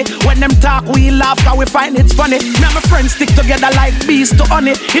pocket money. When them talk we laugh cause we find it funny. Me and my friends stick together like bees to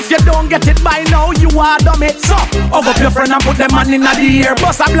honey. If you don't get it by now, you are dummy. So, hug up your friend and put them man in the air.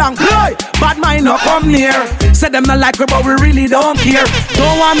 Bust a blank, boy, bad mind no come near. Say them not like we but we really don't care.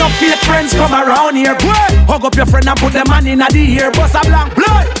 Don't want no fake friends come around here. Boy, hug up your friend and put them man in the air. Bust a blank,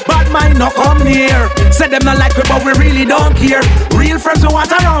 boy, bad mind no come near. Say them not like we but we really don't care. Real friends we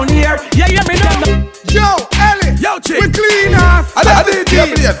want around here. Yeah, yeah, me know. Yo, Ellie, yo, chick. We clean us. I did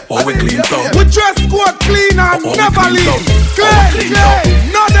oh, we clean so. We dress code clean and never leave.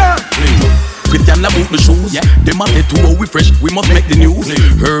 Clean, no dirt. Christian about the shoes, yeah. Them a say too how we fresh, we must make the news.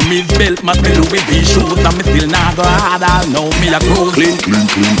 Hermes belt, must be with these shoes. And me still not go hard, I know me a cruise.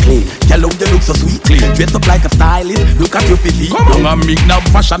 Clean. Yellow, you look so sweet, clean. Dress up like a stylist, look at your physique. Don't a make now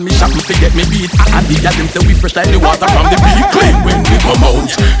fashion, me shop me to get me beat. And the them say we fresh like the water from the beach. Clean when we come out,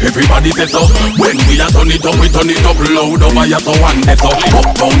 everybody say so. When we a turn it up, we turn it up loud over here so one day so.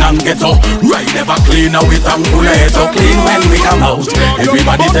 Up down and get so. Right never clean, now we thankful so clean when we come out.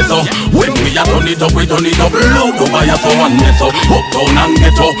 Everybody say so. When we a turn it up, we turn it up loud over here so one day so. Up down and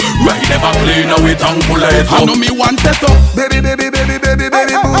get so. Right never clean, now we thankful so. I know me want so. Baby boo.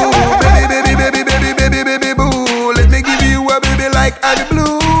 Baby boo. Let me give you a baby like Ivy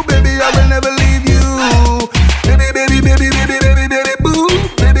Blue. Baby, I will never leave you. Baby boo.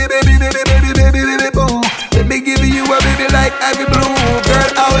 Baby boo. Let me give you a baby like Ivy Blue. Girl,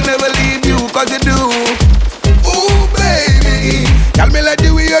 I will never leave you, cause you do. Ooh, baby. Tell me like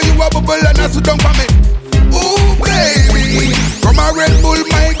the way you a bubble and a sit down for me. Ooh, baby. From a Red Bull,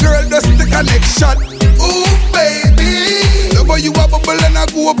 my girl, just the connection. Ooh, baby. Love how you a bubble and I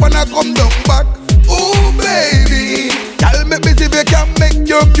go up and I come down back. Ooh, baby. Tell me if you can make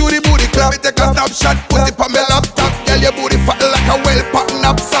your cutie booty clap. Take a snapshot, put it on my laptop. Girl, your booty fat like a well-packed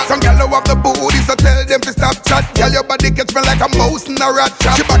knapsack. Some girl love the booty, so tell them to stop chat. Girl, your body catch me like a mouse in a rat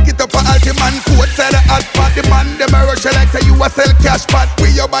trap. She back it up for Altiman, coat side of hot pot. The man, them a rush you like say you a sell cash pot.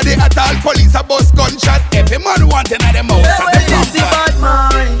 With your body at all, police a bust gunshot. Every man want another mouth. Hey, when you see bad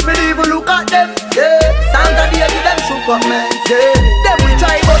mind, me even look at them. Yeah, Santa Day give them shook up, man. Yeah, them we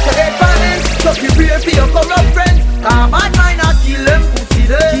try bust your head for them. So be real for your corrupt friends. Cause bad mind a kill them pussy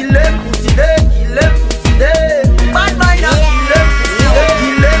day. Kill them pussy day. Kill them pussy day. Bad mind a kill them pussy day.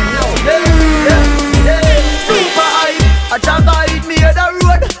 Kill them pussy day. Kill them pussy day. Super hype, a chaka hit me at the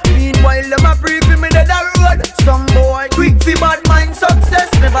road. Meanwhile them a free for me at the road. Some boy quick for bad mind success.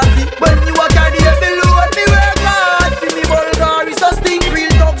 Never see when you a carry a below. Me work hard for me Bulgari so stink. Real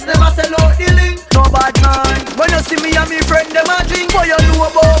dogs never sell out the link. No bad mind. When you see me and me friend them a drink. What you know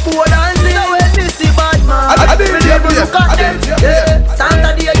about board and sing. So when me see bad man, me never look at them. Yeah,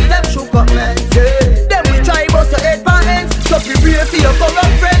 Santa Day give them shook up man. Yeah, them we try bust your head for ends. So be real for your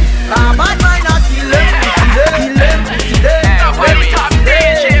corrupt friends. Cause bad mind a kill them pussy day. Kill them pussy day. When we talk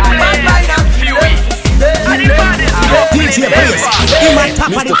DJ bad mind a kill them pussy day. DJ Blaze, in my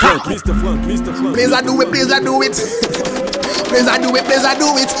top of the top. Mr. Funk. Please I do it. Please I do it.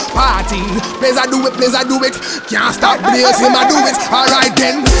 Party, please I do it. Can't stop Blaze, him I do it. Alright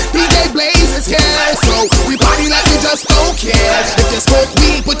then, DJ Blaze is here. So we party like we just don't care. If you smoke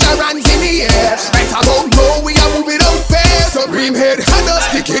weed, put your hands in the air. Right about now, we are moving out fair. So Supreme head, hand up,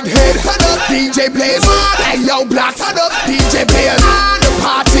 stick-it head, hand up, DJ Blaze. Hey yo, black, hand up, DJ Blaze. The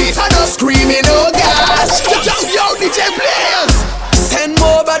party, hand up, screaming, oh gosh. Yo, DJ Blaze. Send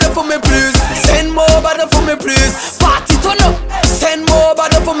more bottle for me please. Send more bottle for me please. Party turn up. Send more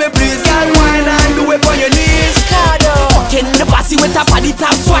bottle for me please. Girl wine and do it on your knees. Fucking the posse with a body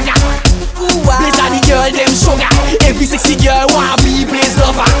top swagger. Blaze and the girl them sugar. Every sexy girl wanna be Blaze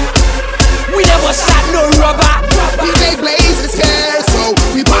lover. We never shot no rubber. DJ Blaze is here, so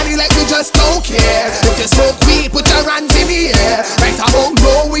we party like we just don't care. If you smoke weed, put your hands in the air. Right about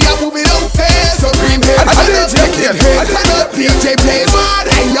now we are moving out fair. So Supreme head, hand up, stick-it head, hand up, DJ Blaze.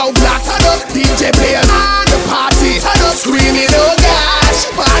 Hey yo, black, hand up, DJ Blaze. The party, hand up, screaming, oh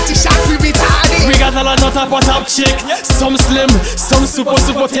gosh. Party shot, we retarded. We got a lot of top chick. Some slim, some super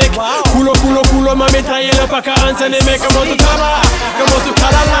thick. Culo, mami taille le pack and say they make come out to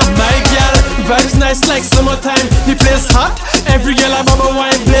Kalala. My girl, vibes nice like summertime. The place hot, every girl have a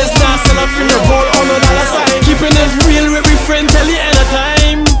wine blaze. Now sell up in the roll on the dollar sign. Keeping it real with we friend tell you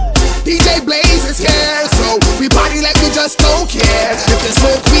anytime. DJ Blaze is here, so we party like we just don't care. If you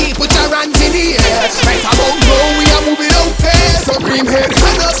smoke weed, put your hands in the air. Right about now, we are moving out fast. So green head,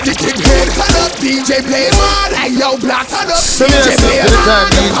 hand up, sticky head, hand up. DJ Blaze, man, and yo black, hand up. DJ Blaze, man,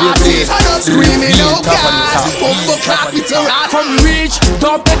 the party, hand up, screaming out gas. Bumbo clap with your hand. From we reach,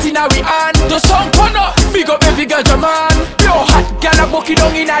 don't bet in we hand. The song turn up, big up every girl, your man. Pure hot, girl a bucky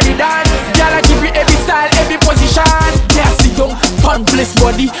down in the dance. Girl a give you every style, every position. Yeah, sit down, pun bless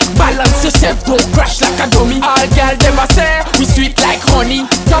body. Balance yourself, don't crash like a dummy. All girls never say we sweet like honey.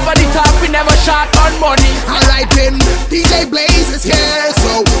 Top of the top, we never short on money. Alright then, DJ Blaze is here,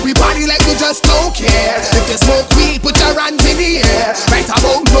 so we party like we just don't care. If you smoke weed, put your hands in the air. Right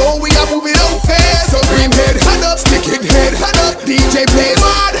about now, we are moving out fast. So green head, hand up, sticky head, hand up. DJ Blaze,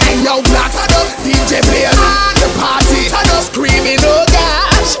 man, and yo black, hand up. DJ Blaze, man, the party, hand up, screaming, oh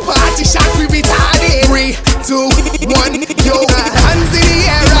gosh. Party shot, we retarded. 3, 2, 1, yo, hands in the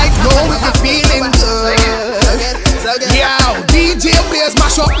air right now if you're feeling good. Yo, DJ Blaze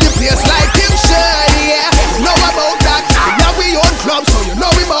mash up the place like him should, yeah. Know about that. Yeah, we own club, so you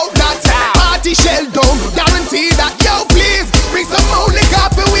know about that. Party shell down, guarantee that. Yo, please, bring some more liquor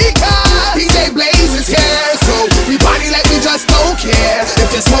for we can. DJ Blaze is here, so we party like we just don't care.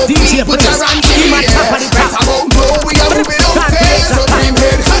 If you smoke weed, put your hands in the air. Right about now, we are moving on fast. So green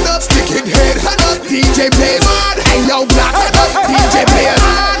head, hand up, sticky head, hand up. DJ Blaze, man, and yo black, hand up. DJ Blaze,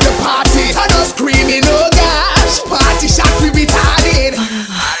 man, the party, hand up, screaming, oh gosh. Party shot, we retarded.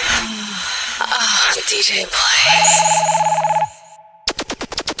 DJ Blaze.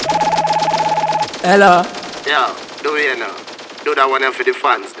 Hello. Yo, do you know? Do that one for the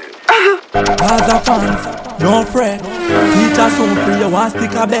fans then. Gaza fans, don't fret. Teacher soon free, you want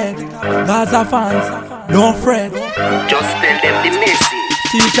stick a bed. Gaza fans, don't fret. Just tell them the message.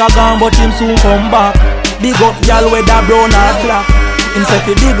 Teacher gone but him soon come back. Big up y'all whether brown or black. Him say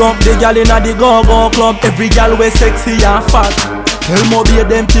fi big up the gal inna the go-go club. Every gal we sexy and fat. Tell Moby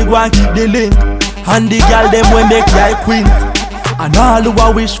them to go and keep the link. And the gal them we make like queen. And all who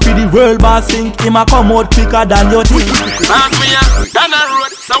a wish for the world boss sink. Him a come out quicker than you think. Mark me a down a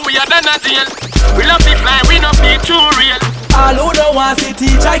road, so we a done a jail. We love the fly, we no be too real. All who don't want see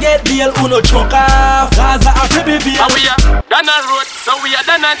teacher get bail, who no choke off. Gaza a pretty bail. And we a down a road, so we a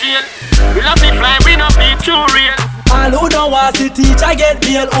done a jail. We love the fly, we no be too real. All who don't want see teacher get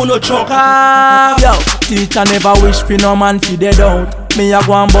bail, who no choke off. Yo, teacher never wish for no man fi dead out. Me a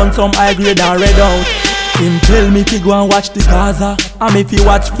go and burn some high grade and red out. Him tell me fi go and watch the Gaza. And me fi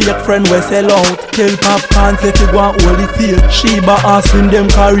watch fake friend we sell out. Tell Popcorn say fi go and hold the field. Sheba asking them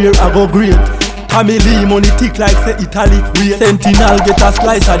career I go great. Family money tick like say Italy free. Sentinel get a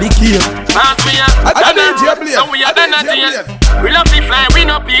slice of the cake. Mark me a down a road, so we a done a jail. We love the fly, we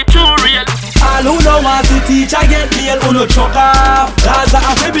no be too real. All who don't want see teacher get bail, who no choke off. Gaza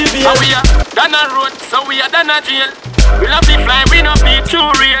a fi be bail. And we a down a road, so we a done a jail. We love the fly, we no be too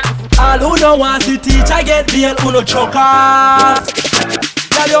real. All who don't want see teacher get bail, who no choke off.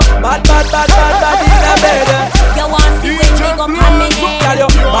 Girl, you bad in a bed. You want to wake me up on me head. Girl,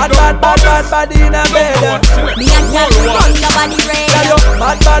 you bad in a bed. Me and girl you run your body red. Girl, you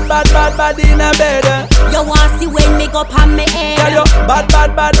bad in a bed. You want to wake me up on me head. Girl, you bad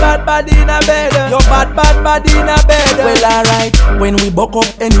in a bed. You bad in a bed. Well, alright, when we buck up,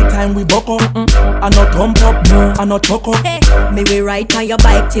 anytime we buck up, I not thump up, no, I not tuck up. Hey, me we ride on your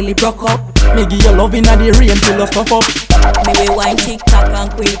bike till it broke up. Me give you love in the rain till you stop up. Me we wine TikTok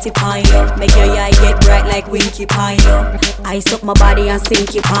and quinty pine you. Make your eye get bright like winky pine you. Ice up my body and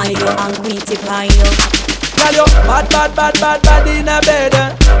sink it pine you and quinty pine you. Girl, you bad in a bed.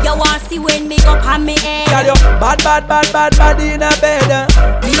 You want see when me go on me head. Girl, you bad in a bed.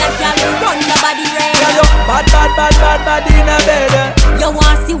 Me like girl you run your body red. Girl, you bad in a bed. You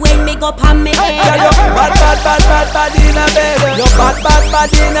want see when me go on me head. Girl, you bad in a bed. You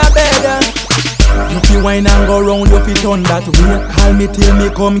bad in a bed. You fi wine and go round, you fi turn that way. Call me till me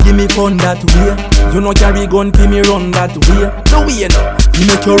come, give me fun that way. You no carry gun, fi me run that way. No way no, you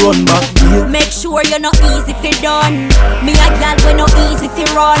make you run back way. Make sure you're not easy fi done. Me a gal we no easy fi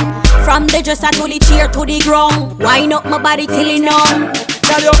run. From the dresser to the chair to the ground. Wind up my body till it numb.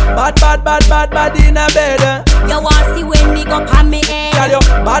 Girl, you bad in a bed. You want see when me go on me head. Girl, you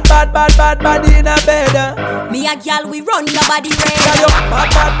bad in a bed. Me a gal we run your body red. Girl, you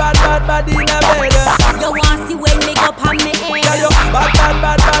bad in a bed. You want see when me go on me head. Girl, you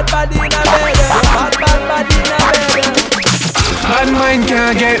bad in a bed. mind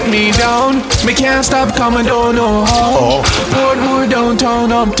can't get me down. Me can't stop coming, don't know how. Wood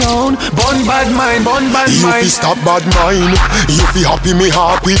downtown, uptown. Bun bad mind, bun bad mind. You fi stop bad mind. You fi happy, me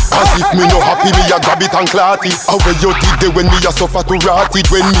happy. As if me no happy, me a grab it and clot it. How where you did there when me a suffer to rot it.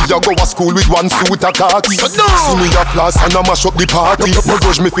 When me a go to school with one suit a khaki. See me a floss and a mash up the party. No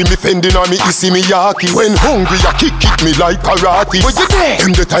judge me fi me fending on me, you see me yaki. When hungry a kick me like karate. Where you there?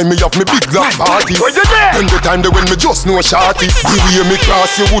 Them the time me have me big black party. Where you there? Them the time they when me just know shorty. The way me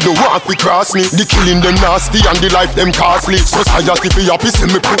cross you wouldn't want to cross me. The killing them nasty and the life them costly. Society fi happy see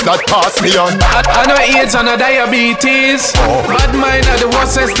me put that past me on. I know AIDS and a diabetes. Bad mind are the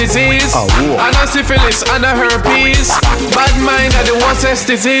worstest disease. And a syphilis and a herpes. Bad mind are the worstest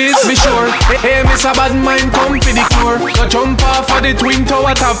disease. Be sure, hey miss a bad mind come for the cure. Go jump off of the twin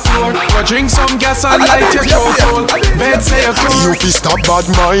tower top floor. Go drink some gas and light your throat. Bed say a cure. You fi stop bad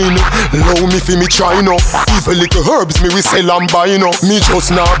mind. Allow me fi me try no. Even little herbs me we sell and buy no. Me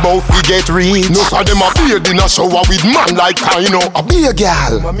just now bout fi get rich. No for them a beard in a shower with man like Kino. A be a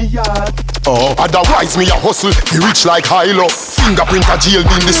gal. Otherwise me a hustle, be rich like Hilo. Fingerprint a jail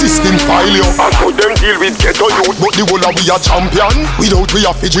in the system file yo. I could them deal with ghetto youth, but the whole of we a champion. Without we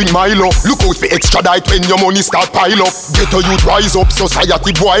a fi drink Milo. Look out for extradite when your money start pile up. Ghetto youth rise up,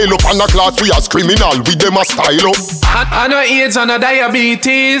 society boil up. And a class we as criminal, with them a style up. I know AIDS and a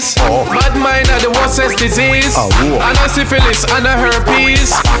diabetes. Bad mind are the worstest disease. And a syphilis and a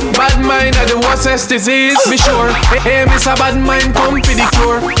herpes. Bad mind are the worstest disease. Be sure, hey miss a bad mind come for the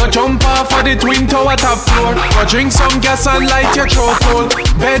cure. Go jump off of the twin tower top floor. Go drink some gas and light your throat cold.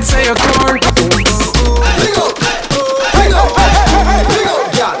 Bed say a cure.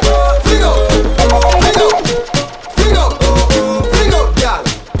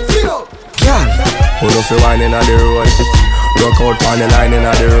 Who no fi wine inna the road? Rock out on the line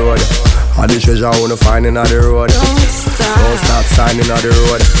inna the road. All the treasure who no find inna the road. Don't stop signing inna the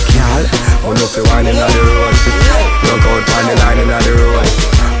road. Girl, who no fi wine inna the road? Rock out on the line inna the road.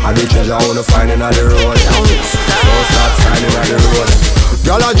 All the treasure who no find inna the road. Don't stop signing inna the road.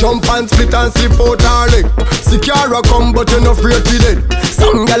 Y'all a jump and split and slip out her leg. Secure come but you no afraid for dead.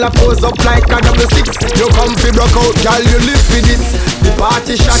 Some y'all a pose up like a double six. You come fi broke out, y'all you live for this. The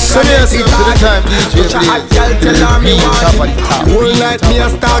party shot can make it hard. Touch a hot y'all tell her me want it. Whole night me a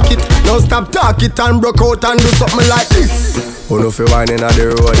stalk it. Now stop talk it and broke out and do something like this. Who no fi wine inna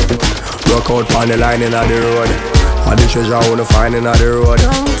the road? Broke out on the line inna the road. All the treasure who no find inna the road.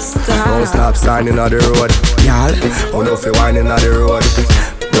 Don't stop signing inna the road. Y'all, who no fi wine inna the road?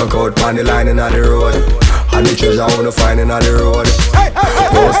 Broke out on the line inna the road. All the treasure who no find inna the road.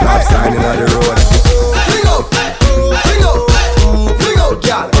 Don't stop signing inna the road. Fling up, fling up, fling up,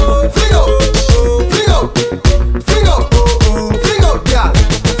 y'all. Fling up, fling up, fling up, fling up, y'all.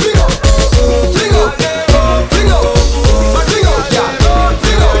 Fling up, fling up, fling up, fling up, y'all.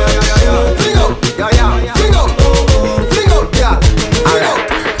 Fling up, fling up, fling up, fling up, y'all.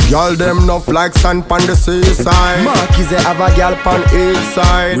 Y'all them nuff like sand pon the seaside. Marquis have a gal pon each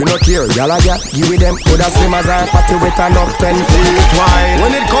side. We no care, y'all a gal, give it them. Coulda slim as I fatty with an up 10 feet wide.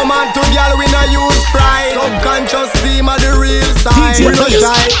 When it come on to gal, we no use pride. Subconscious team of the real side. We no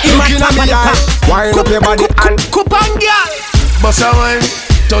shy, looking at me eye. Wind up your body and Coupon gal. Bossa wine,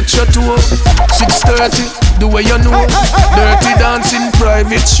 touch your toe. 6:30, the way you know. Dirty dancing,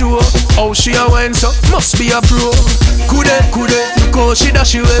 private show. How she a wine so, must be a pro. Kude, look how she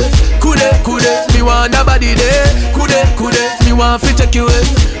dash you well. Kude, me want a body there. Kude, me want fi take you well.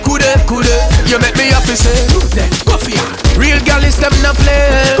 Kude, you make me happy say. Go for ya. Real gal is them no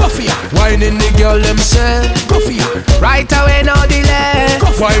play. Go for ya. Whining the girl them say. Go for ya. Right away no delay.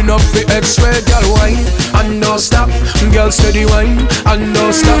 Wine up fi X-ray, girl wine and no stop. Girl steady wine and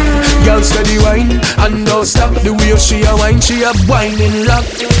no stop. Girl steady wine and no stop. The way she a wine, she a whining lock.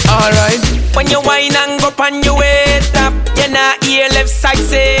 Alright. When you wine and go on your way up, you not hear left side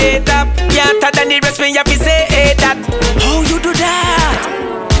say that. You hotter than the rest when you fi say that. How you do that?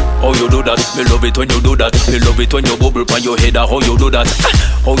 How you do that? Me love it when you do that. Me love it when you bubble pan your head. How you do that?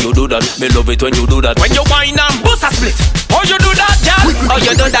 How you do that? Me love it when you do that. When you wine and bust a split. How you do that, girl? How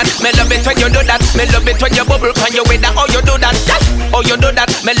you do that? Me love it when you do that. Me love it when you bubble pan your head. How you do that, girl? How you do that?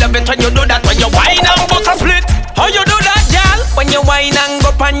 Me love it when you do that. When you wine and bust a split. How you do that, girl? When you wine and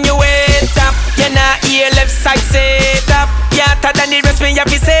go pan your head up, you not hear left side say that. You hotter than the rest when you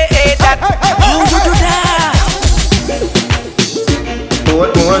fi say that. How you do that?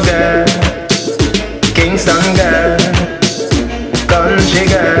 Portmore girl, Kingston girl, country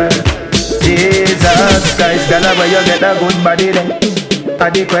girl. Jesus Christ, girl, where you get a good body then? A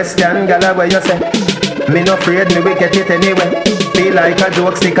the question, girl, where you say? Me no afraid, me we get it anyway. Feel like a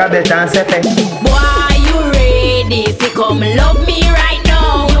joke, stick a bet and say fe. Boy, you ready? ready to come love me right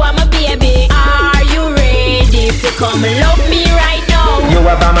now? You are my baby. Are you ready to come love me right now? You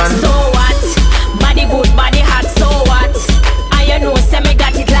have a man. So what? Body good, body hot, so what? I know, say me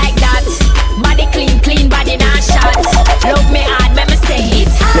got it like that. Body clean, clean, body not shot. Love me hard, let me say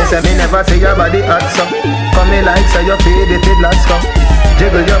it. Yes, me never see your body hot, so come me like say you feed it with lots of.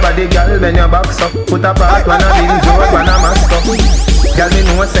 Jiggle your body, girl, when you box up. Put a part, one a binge out, one a mask up. Girl, me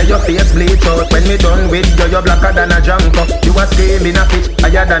know say your face bleach out. When me done with you, you're blacker than a junko. You a screaming a pitch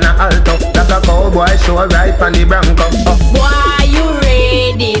higher than a alto. Like a cowboy show right on the bronco. Why you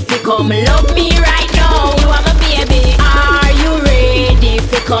ready to come love me right now? You are my baby. Are you ready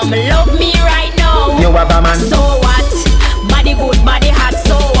to come love me right now? You have a man. So what? Body good, body hot,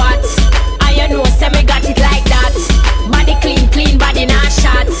 so what? I know, say me got it like that. Body clean, clean, body not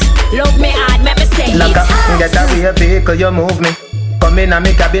shot. Love me hard, make me say like it. Get away vehicle, you move me. Come in a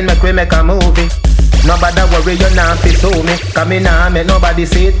me cabin, make we make a movie. Nobody worry, you not fi sue me. Come in and make nobody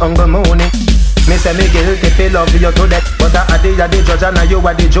see it on the moon. Me say me guilty fi love you to death, but I the judge and you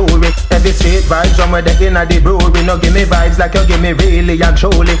are the jury. Every street vibes from where they in the brewery. No give me vibes like you give me really and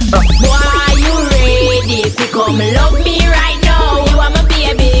truly. Why you ready to come love me right now? You are my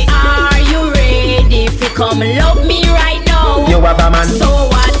baby. Are you ready to come love me right now? You have a man. So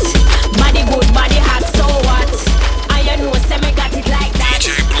what? Body good, body hot, so what? I know, say me got it like that.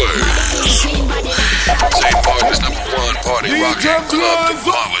 DJ Blaze. St. Martin's #1 party rocking club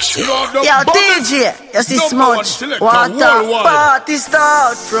demolisher. Yo, DJ, you see Smudge. What the party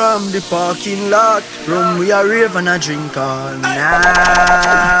start from the parking lot. Room we are rave and a drink all night,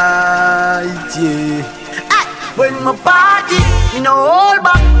 yeah. When my party, me no hold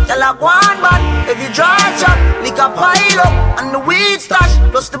back. Tell a one back. Every dry shop, lick a pile up. And the weed stash,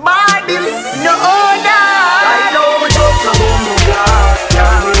 plus the bar bill. No order. Right now me jump no bumbo glass.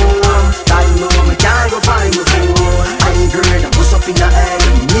 Yeah, me warm. I know me can't go find my phone. I ain't girl, I bust up in the air.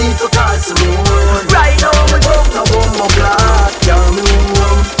 Me need to call someone. Right now me jump no bumbo glass. Yeah, me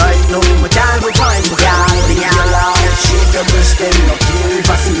warm. I know me can't go find my phone. Yeah, shake your breast and no care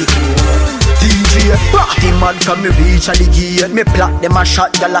if I see it. DJ, party mad from me reach at the gate. Me plot them a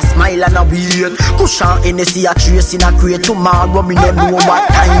shot, y'all a smile and a wait. Cushion Hennessy a trace in a crate. Tomorrow me no know what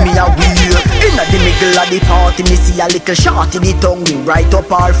time me a wait. Inna the middle of the party, me see a little shorty the tongue me right up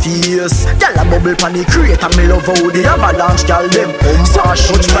her face. Y'all a bubble pan the crate and me love how the avalanche y'all them sash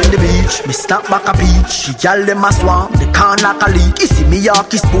touch from the beach. Me snap back a peach, y'all them a swam. They can't like a leak. You see me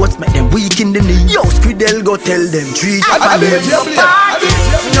Yorkie sports make them weak in the knee. Yo, Squidel go tell them treat and them party.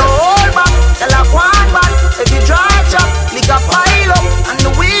 No hold back. Tell a one back, every dry chop, lick a pile up, and the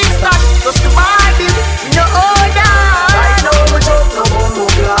weed stash, just the Bible, no order. Right now we jump no bumbo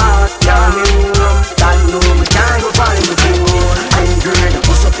glass, yeah me warm. That know me can't go find the phone. I ain't girl, I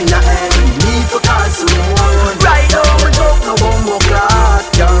bust up in the air, need to call someone. Right now we jump no bumbo glass,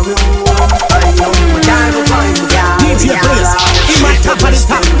 yeah me warm. I know me can't go find the phone. DJ Blaze, he might top of the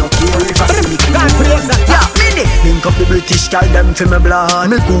top. God praise that top. Link up the British girl, them fi me blood.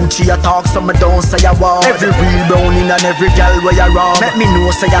 Me Gucci a talk, so me don't say a word. Every real browning and every girl where you rob. Make me know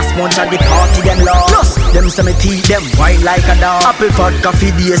say a sponge at the party them love. Plus, them say me teeth them white like a dog. Apple vodka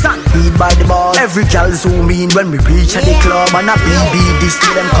for days and weed by the bar. Every girl zoom in when we reach at the club. And a BB this to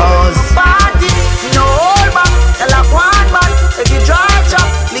them cause party, no hold back. Tell a one back, every dry chop,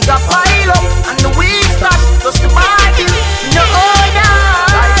 lick a pile up. And the weed stash, just the party, no order.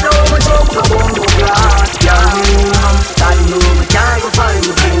 Right now we jump no bumbo glass.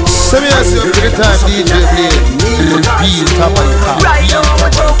 Send me a secret time DJ Blaze. Repeat top of the top. Right now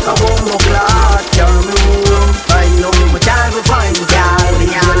I jump a bumbo glass. Right now I can't go find the girl. Me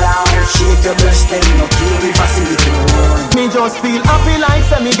allow, shake your breast and no care if I see it. Me just feel happy like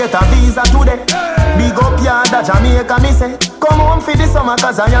say me get a visa today. Big up yard at Jamaica me say. Come home for the summer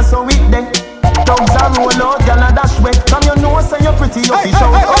cause I am so weak there. Dogs a roll out, y'all a dash way. From your nose say you're pretty, you fish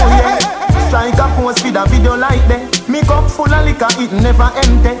out, oh yeah. Strike a pose with a video like that. Me cup full of liquor, it never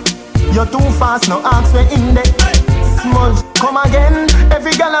empty. You're too fast, no ask we in there. Smudge, come again.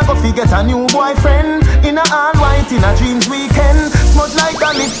 Every gal a go fi get a new boyfriend. In a all white, in a dreams weekend. Smudge like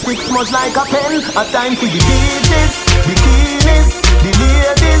a lipstick, smudge like a pen. A time for the beaches, bikinis, the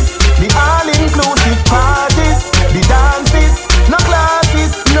ladies, the all-inclusive parties, the dances, no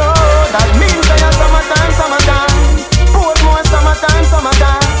classes, no. That means I am summertime, summertime. Portmore, summertime,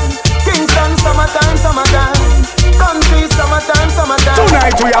 summertime. Kingston, summertime, summertime. Country, summertime, summertime.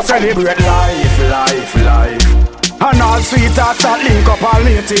 Tonight we are celebrate life, life, life. And all sweethearts that link up all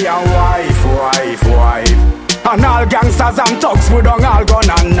matey and wife, wife, wife. And all gangsters and thugs we don't all gun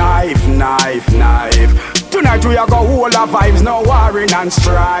and knife, knife, knife. Tonight we are go hold of vibes, no warring and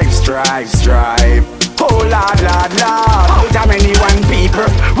strife, strife, strife. Oh Lord, Lord, Lord. Out of many one people,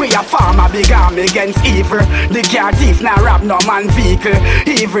 we a farm a big army against evil. The car thief now rob no man vehicle.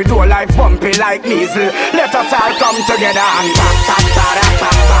 Evil do life bumpy like measles. Let us all come together and pop, pop, para,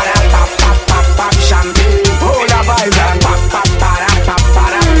 pop, para, pop, pop, pop, pop, champagne. Hold a vibe and pop, pop, para, pop,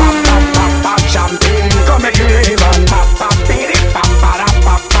 para, pop, pop, pop, pop, champagne. Come make you rave and pop, pop, piri, pop, para,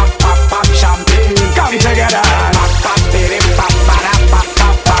 pop, pop, pop, pop, champagne. Come together and pop, pop, piri, pop, para, pop,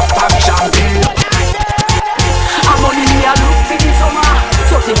 pop, pop, pop, champagne. I'm only me a look for the summer.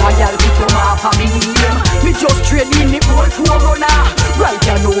 So say my girl pick come off of me name. Me just trade in the old Corona. Right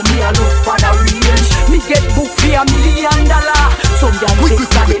you know me a look for the range. Me get book for $1 million. Some girl say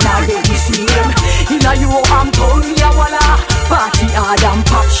that they not get the same. Inna Euro and pound me a walla. Party hard and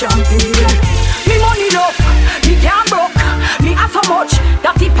pop champagne. Me money enough, me can't broke. Me have so much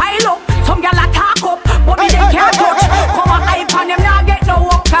that it pile up. Some girl a talk up, but me they can't touch. Come on hype and them not get no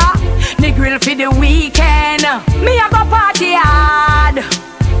worker. Me grill for the weekend. Me a go party hard.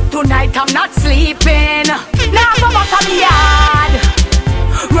 Tonight I'm not sleeping. Now go back to me yard.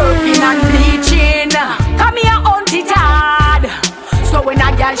 Working and bleaching. Come here hunt it hard. So when a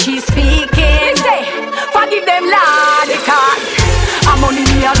girl she speaking, say forgive them lad. Because I'm only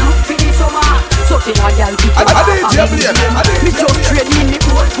me a look for the summer. So say a girl pick up me just trade in the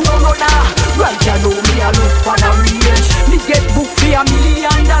old Corona. Right you know me a look for the range. Me get book for $1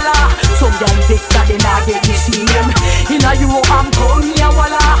 million. Some girl vex that they not get the same. Inna Euro and pound me a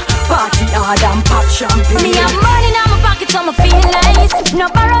walla. Party hard and pop champagne. Me have money in my pocket so me feel nice. No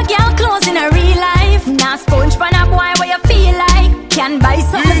borrow girl clothes in a real life. Nah sponge pan a boy where you feel like. Can buy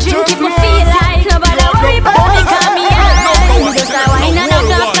some drink if me feel like. Nobody worry about me call me high. Just a wine and a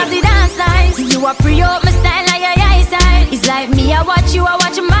glass cause it dance nice. You a pre up my style like your eyesight. It's like me I watch you, I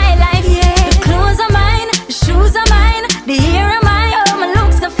watch my life. Yeah. The clothes are mine, the shoes are mine, the hair are mine. Oh my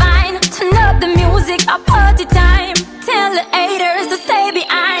looks are fine. Turn up the music, a party time. Tell the haters to stay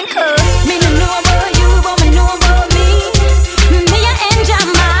behind. Me no know about you, but me know about me. Me I enjoy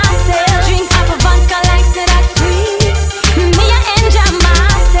myself. Drink apple vodka like say that free. Me I enjoy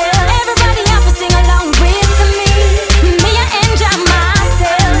myself. Everybody have to sing along with me. Me I enjoy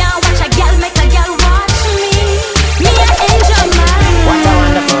myself. Now watch a girl make a girl watch me. Me I enjoy myself. What a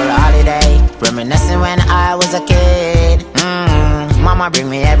wonderful holiday. Reminiscing when I was a kid. Mama bring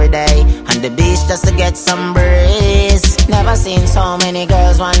me every day on the beach just to get some breeze. Never seen so many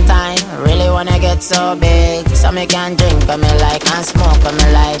girls one time. Really wanna get so big, so me can drink what me like and smoke what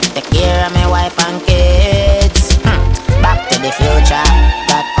me like. Take care of my wife and kids. Back to the future,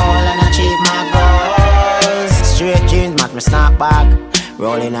 got all and achieve my goals. Straight jeans, match me snap back,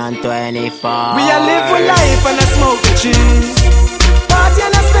 rolling on 24. We a live for life and I smoke the cheese. Party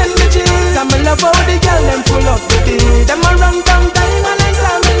and I spend the cheese. I'm in love how the girl them full up the beat. Them a run down time and I'm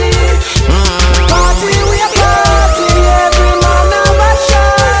family. Party we a party, every man have a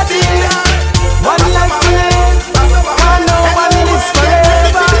shawty. One life to live, and no one lives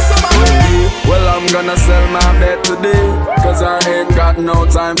forever. Well, I'm gonna sell my bed today, cause I ain't got no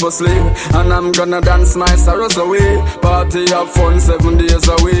time for sleep. And I'm gonna dance my sorrows away. Party have fun 7 days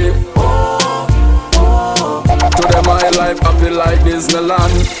a week. To them my life happy like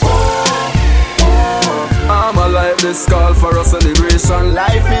Disneyland. I'm alive, this call for a celebration.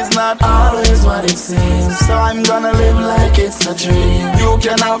 Life is not always what it seems, so I'm gonna live like it's a dream. You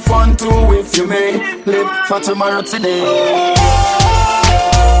can have fun too if you may. Live for tomorrow today.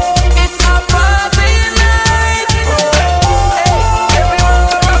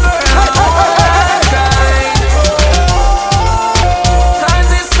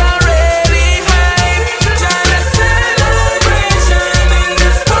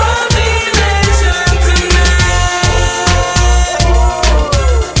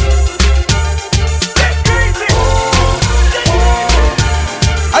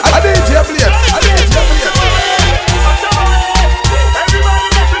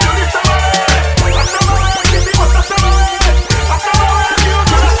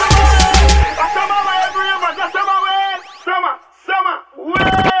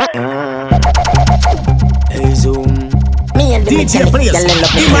 DJ Blaze,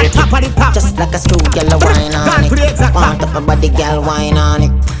 you on top of the top. Just like a screw, girl, wine on it. Want up my body, girl, wine on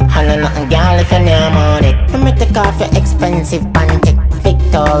it. Holla nothing, girl, if you're near on it. Let me take off your expensive panty.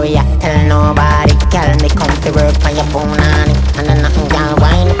 Victoria, tell nobody. Girl, me come to work on your phone on it. Holla nothing, girl,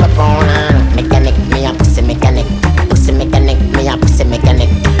 wine up a phone on it. Mechanic, me a pussy mechanic. Pussy mechanic, me a pussy mechanic.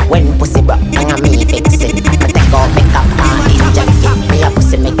 When pussy broke, hang on me fix it. Me take off, make up, inject it. Me a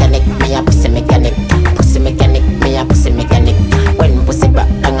pussy mechanic, me a pussy mechanic. Pussy mechanic, me a pussy mechanic. When pussy broke,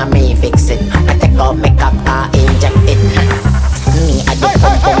 hang on me fix it. Me take off, make up, inject it. Me a the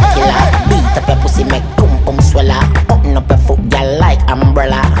pum pum killer. Beat up your pussy pussy make pum pum swella. Open up your foot, girl, like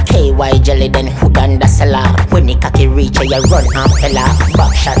umbrella. KY jelly, then hood under cellar. When the cocky reach, you run and fella.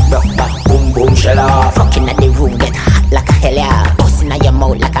 Back shot, broke back, boom boom shella. Fucking at the room, get hot like a hell yeah. Bustin' at your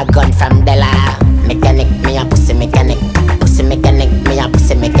mouth like a gun from Della. Mechanic, me a pussy mechanic. Pussy mechanic, me a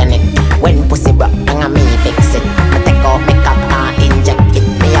pussy mechanic. When pussy broke, hang me fix it. Me take off makeup and inject it.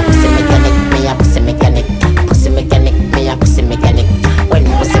 Me a pussy mechanic, me a pussy mechanic. Pussy mechanic, me a pussy mechanic. When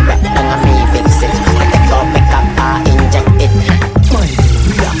pussy broke, hang me fix it. Me take off makeup and inject it. Money,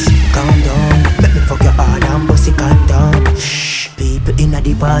 relax, calm down. Let me fuck your hard and pussy condom. Shh, people inna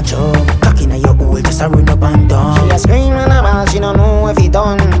the bathroom. Cock inna your hole, just a run up and down. She a scream and a ball, she don't know if it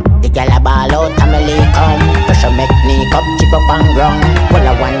done. The girl a ball out, family come. Pressure make me cup, chip up and ground. Well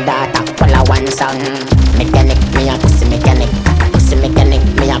a one daughter, well a one son. Mechanic, me a pussy mechanic. Pussy mechanic,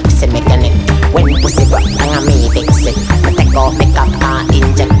 me a pussy mechanic. When pussy broke, hang me fix it. Me take off makeup and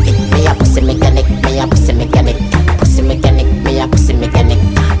inject it. Me a pussy mechanic, me a pussy mechanic. Pussy mechanic, me a pussy mechanic.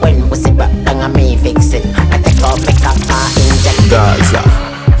 When pussy broke, hang me fix it. Me take off makeup and inject it. Gaza.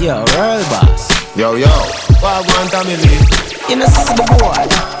 Yo, real boss. Yo, yo. What I want to me? You know, see the boy.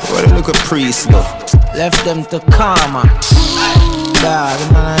 What a look at priest though. Left them to karma. Dog,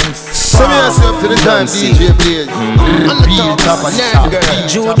 man. Send me yourself to the time, DJ Blaze. Real top of the top.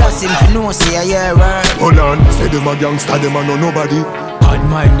 Judas in no say yeah, right. Hold on, say them a gangster, them a no nobody. Bad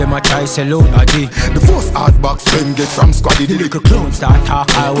mind them a try sell out a day. The first hard box them get from squaddy. The little clown start talk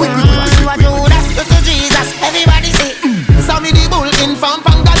I Quick, Judas, go to Jesus, everybody say Sammy the bull in from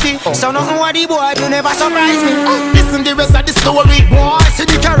Pangati. So nothing what the boy do never surprise me. Listen the rest of the story. Boy, see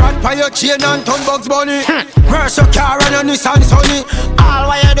the carrot by your chain and ton Bugs Bunny. Where's your car and your Nissan Sunny? All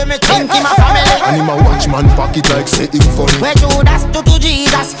why you do me think in my family. And him a watch man pocket like say him funny. Where Judas to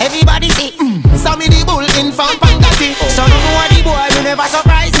Jesus, everybody say Sammy the bull in from Pangati. So nothing what the boy do never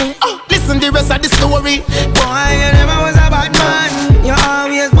surprise me. Listen the rest of the story. Boy, you never was a bad man. You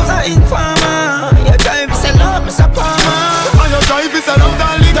always was a informer. Your drive is a love, Mr. Palmer. And your drive is a love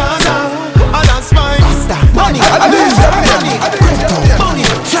down the Gaza. And that's mine. Money, money, money,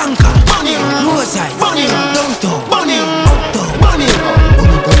 flanker, money, roadside, money, downtown, money, uptown, money.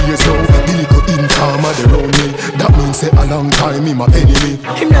 Money by yourself, the little informer they round me. That means say a long time him a enemy.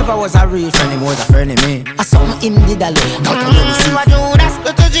 Him never was a real friend, him was a friend of me. I saw him did a lot. That I never see. What Judas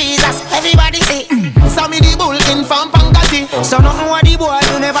go to Jesus, everybody say Sammy the bull in from Pangati. So nothing what the boy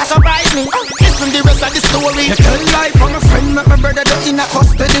do never surprise me. Listen the rest of the story. You tell life from a friend, make my brother do in a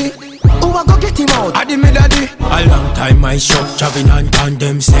custody. Who a go get him out? I the melody. A long time I shot Javin and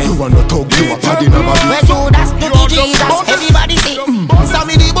condemn say you wanna talk, you a pad in a body. Where Judas go to Jesus, everybody say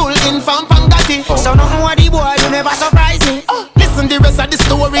Sammy the bull in from Pangati. So nothing what the boy do never surprise me. Listen the rest of the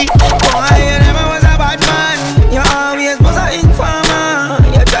story. Boy, you never was a bad man. You always was a informer.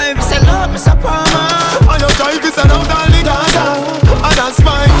 Your drive is a love, Mr. Palmer. And your drive is a love down the Gaza. And that's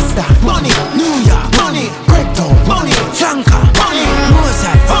mine. Money, New York, money, crypto, money, flanker, money,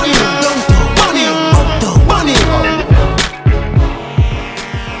 roadside, money, downtown, money, uptown, money.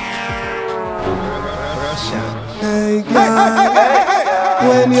 Hey, girl,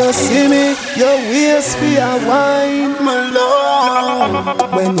 when you see me, your waist be a wine, my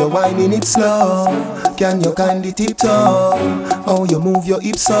love. When you're whining it slow, can you kindly tiptoe? How you move your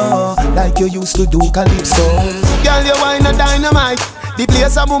hips so, like you used to do calypso. Girl, you wine a dynamite. The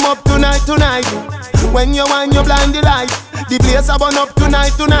place a boom up tonight. When you wine, you blind the light. The place a burn up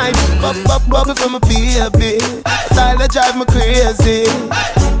tonight. Bubble for my baby. Style that drive me crazy.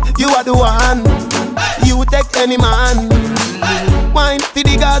 You are the one. You take any man. Wine for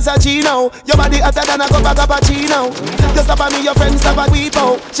the Gaza Gino. Your body hotter than a cup of cappuccino. Just stop at me, your friends stop at weep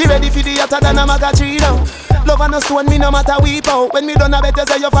out. She ready for the hotter than a macachino. Love and a stone, me no matter weep out. When me done a better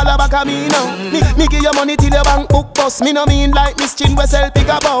say you follow back at me now. Me give you money till your bank book bust. Me no mean like Miss Chin we sell pick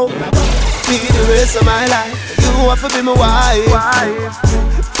up out. Feed the rest of my life. You want to be my wife.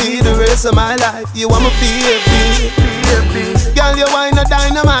 Feed the rest of my life. You want my baby. Girl, you wine a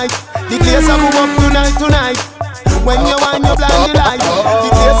dynamite. The place a move up tonight. When you wine, you blind the light. The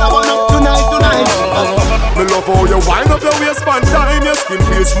place a burn up tonight. Me love how you wind up your waistband time. Your skin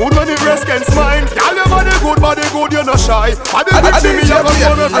feels smooth when it rests against mine. Girl, your body good, you're not shy. Body good, me you come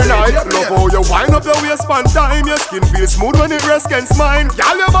home every night. Love how you wind up your waistband time. Your skin feels smooth when it rests against mine.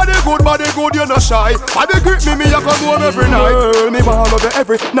 Girl, your body good, you're not shy. Body grip me you come home every night. Girl, me wanna love you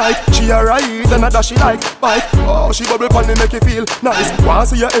every night. She alright, and that she like bite. Oh, she bubble pan me make you feel nice. Want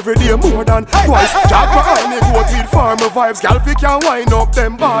see you every day more than twice. Jack my eye, me go with farmer vibes. Girl, fi can wind up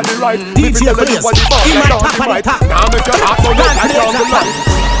them body right. DJ Blaze, now make your heart go make I down the line.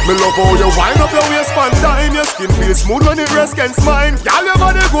 Me love how you wind up your waistband time. Your skin feels smooth when it rests against mine. Girl, your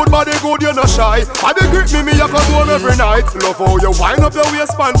body good, you're not shy. Body grip me, I can do 'em every night. Love how you wind up your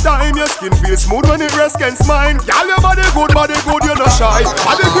waistband time. Your skin feels smooth when it rests against mine. Girl, your body good, you're not shy.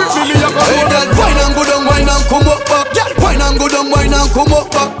 Body grip me, I can do 'em every night. Wine and go down, wine and come up back. Girl, wine and go down, wine and come up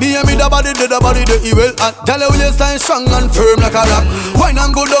back. Me and me the body, the evil hot. Girl, your waistline strong and firm like a rock. Wine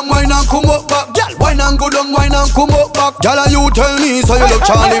and go down, wine and come up back. Girl, wine and go down, wine and come up back. Girl, you tell me so you look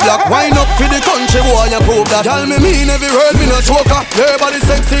Charlie Black. Wine up for the country boy, you prove that. Girl, me mean every word, me no joker. Your body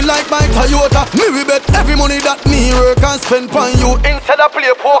sexy like my Toyota. Me we bet every money that me work and spend on you instead of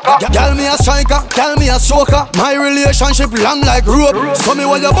play poker. Girl, me a striker, girl, me a stroker. My relationship long like rope. So me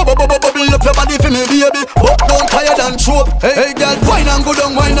want you bubble up your body for me, baby. But don't tired and trope. Hey, girl, wine and go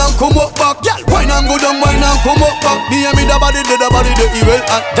down, wine and come up back. Girl, wine and go down, wine and come up back. Me and me the body, the evil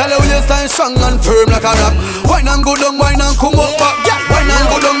hot. Girl, your waistline strong and firm like a rock. Wine and go down, wine and come up back. Girl, wine and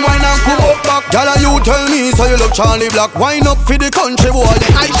go down, wine and come up back. Girl, you tell me so you look Charlie Black. Wine up for the country boy.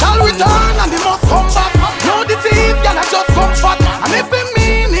 I shall return and he must come back. No deceive, girl, I just come fat. And if he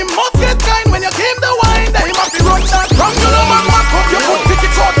mean, he must get kind. When you came the wine, then he must be run that. From you know man, back up your foot, stick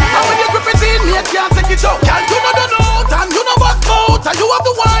it out. And when you grip it in, me can't take it out. Girl, you know the note, and you know what's out. And you have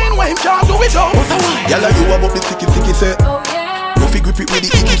the wine, when him can't do it out. What's the wine? Girl, you about the sticky say. No fi grip it with the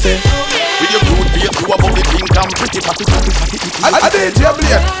icky say. With your cute face, you about the pink and pretty patty. I did you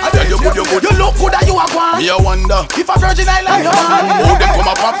blame. You good. You look good and you are one. Me a wonder if a Virgin Island you man. How them come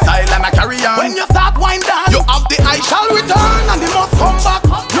a pop style and a carry on. When you start wind down, you have the I shall return and he must come back.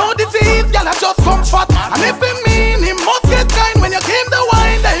 No disease, girl, I just come fat. And if he mean, he must get kind. When you came the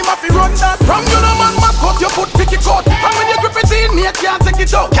wine, then he must be run that. From you know man, must cut your foot, pick it out. And when you grip it in, me can't take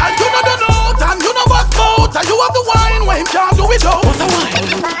it out. Girl, you know the note and you know what's out. And you have the wine when him can't do it out. What's the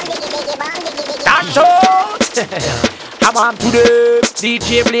wine? Dash out. I'm on to the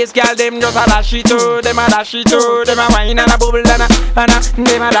DJ Blaze, girl, them just a dash it out. Them a dash it out. Them a wine and a bubble and a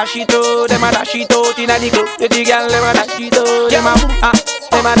them a dash it out. Them a dash it out inna the club. The girl, them a dash it out. Them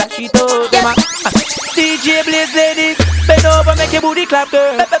a dash it out. Them a DJ Blaze, ladies, bend over, make your booty clap,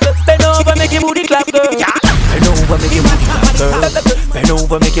 girl. Bend over, make your booty clap, girl. Bend over, make your booty clap, girl. Bend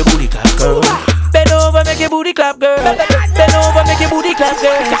over, make your booty clap, girl. Bend over, make your booty clap, girl. Bend over, make your booty clap,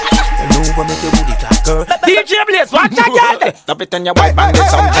 girl. Bend over, make your booty clap, girl. DJ Blaze, watch that, girl. Love it when you wipe on the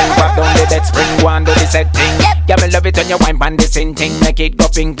something. Walk down the bed, spring, go and do the set thing. Yeah, me love it when you wipe on the same thing. Make it go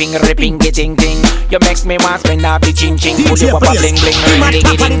ping, ping, ripping, getting ting. You make me want spend off the ching, ching. Pull you up a bling, bling, ring,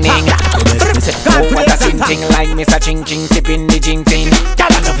 ding, ding, ding. Oh, what a sing, ting, like Mr. Ching, ching, sipping the ching, ting. Girl,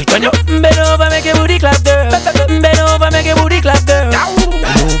 I love it when you bend over, make your booty clap, girl. Bend over, make your booty clap, girl.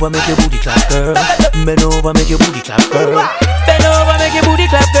 Bend over, make your booty clap, girl. Bend over, make your booty clap, girl. Bend over, make your booty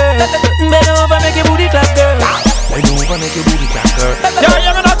clap, girl. Bend over, make your booty clap, girl. Bend over, make your booty clap, girl. Yo,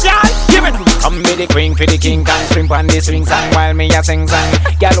 you me not y'all? Give it. Come be the queen for the king, can swing on the swing song while me a sing song.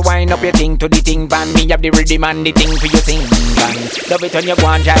 Girl, wind up your thing to the thing pan. Me have the rhythm and the thing for your sing song. Love it when you go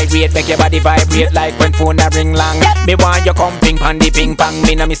and gyrate, make your body vibrate like when phone a ring long. Me want you come ping pong the ping pong.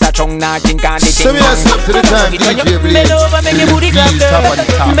 Me no Mr. Chung nah king can the ting pong. So to the time, DJ Blaze. Bend over, make your booty clap, girl.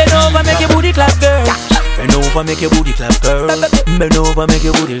 Bend over, make your booty clap, girl. Bend over, make your booty clap, girl. Bend over, make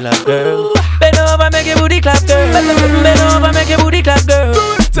your booty clap, girl. Bend over, make your booty clap, girl. Bend over, make your booty clap, girl.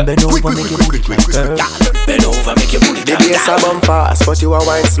 Bend over, make your booty clap, girl. Bend over, make your booty clap, girl. The bass a bump fast, but you a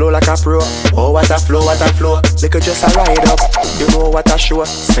wine slow like a pro. Oh, what a flow, what a flow. They could just a ride up. You know what a show.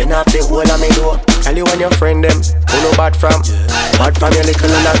 Spin up the whole of me door. Tell you when your friend them, who no bad from. Bad from your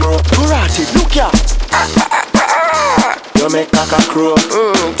little and a grow. Karate, look ya. You make caca crow.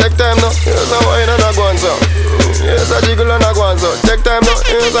 Take time now. Here's a wine and a guanzo. Here's a jiggle and a guanzo. Take time now.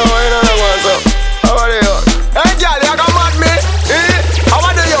 Here's a wine and a guanzo. How are you? Hey, girl, you come at me. How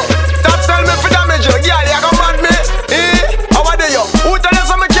are you? Stop tell me for damage you. Girl, you come at me. How are you? Who tell you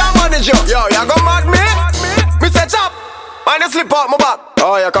so me can't manage you? Yo, you come at me. Me say chop. Mind you slip out my back.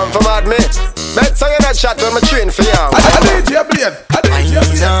 Oh, you come from at me. Bet so you not shot when me train for you. I DJ Blaze. I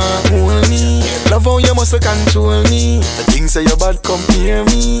nah hold me. Love how you must control me. The things say you bad come near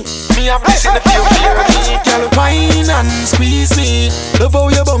me. Me have this in the few fear me. Girl, wine and squeeze me. Love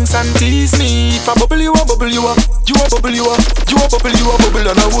how you bounce and tease me. If I bubble you a bubble you a. You a bubble you a. You a bubble you a bubble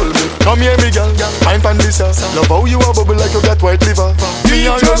and a hold me. Come here me girl. Wine pan this ass. Love how you a bubble like you got white liver. Me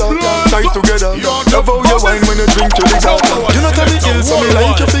and your love tight together. Love how you wine when you drink to the top. You not tell me ill so me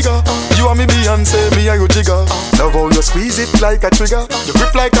like your figure. You and me Beyonce, me and you jigger. Love how you squeeze it like a trigger. You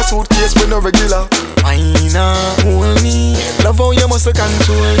grip like a suitcase when no regular. Wine and hold me. Love how you must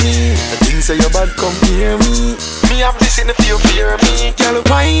control me. The things say you bad, come hear me. Me have this in the fear me. Girl,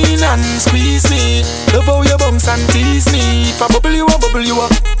 wine and squeeze me. Love how you bumps and tease me. If I bubble you a bubble you a.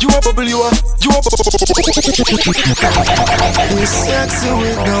 You a bubble you a. You a bubble. We sexy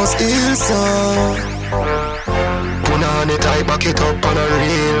with those heels on. Put on it, I back it up on a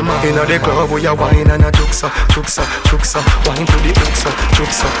real man. Inna the club where you wine and a juksa, juksa, juksa. Wine to the juksa,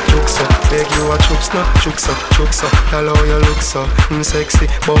 juksa, juksa. Beg you a juksa, juksa, juksa. Hello, you look so sexy.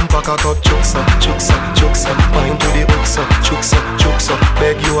 Bumper cock up, juksa, juksa, juksa. Wine to the juksa, juksa, juksa.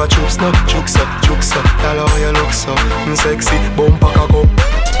 Beg you a juksa, juksa, juksa. Hello, you look so sexy. Bumper cock up.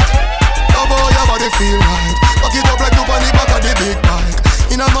 Love how your body feel right. Back it up like you on the back of the big bike.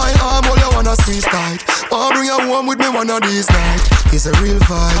 Inna my arm, all you wanna squeeze tight. Wanna bring you home with me one of these nights. It's a real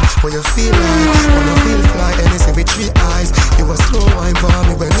vibe, where you feel like wanna feel fly, and it's with 3 eyes. You a slow wine for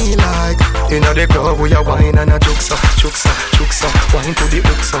me when me like. Inna the club where you wine and a juksa, juksa, juksa. Wine to the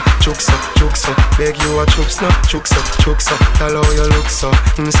juksa, juksa, juksa. Beg you a juksa, juksa, juksa. Hello, you look so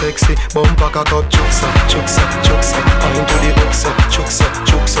sexy. Bumper cock up, juksa, juksa, juksa. Wine to the juksa, juksa,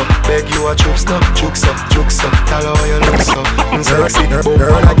 juksa. Beg you a juksa, juksa, juksa. Hello, you look so sexy.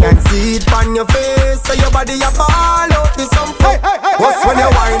 Girl, I can see it on your face. So your body a fall out with some fun. What's when you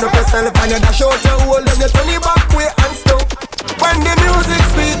wind up yourself and you dash out your hole, then you turn it back way and stop. When the music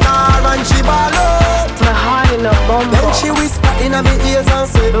sweet and she ball out, my heart in a bumble. Then she whisper in my ears and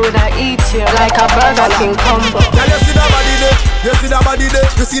say, would I eat you like a Burger King combo? Girl, you see that body there, you see that body there,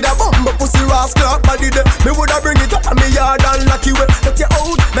 you see that bumble pussy rascal body there. Me woulda bring it up in me yard and lock you away. Let you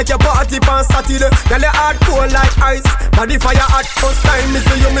out, make your party on Saturday. Girl, you hard cold like ice, body fire hot. First time me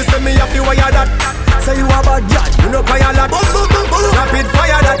see you, me say me have to wire that. Say you a bad girl, you know fire lot. Rapid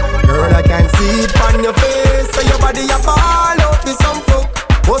fire that. Girl, I can see it on your face. Say your body a fall out with some fuck.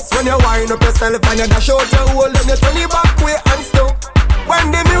 What's when you wind up yourself and you dash out your hole, then you turn it back way and stuck.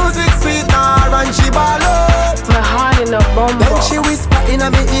 When the music sweet and she ball up, my heart in a bumble. Then she whisper in my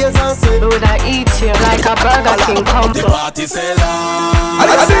ears and say, would I eat you like a Burger King combo? The party say long.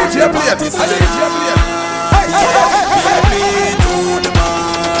 I see you play. I see you play. Hey, to the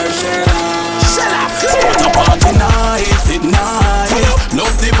bar, the party nice, it nice.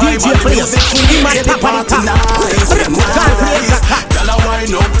 Love the vibe and the music sweet. The party nice, it nice. Girl a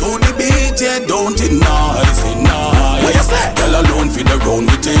wine up to the beat, yeah, don't it nice, it nice. Girl alone for the round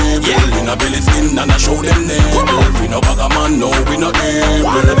the table. In a belly skin and I show them neighbor. We no bag a man, no, we no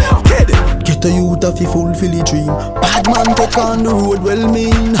able. Get a youth of a fulfill the dream. Bad man take on the road, well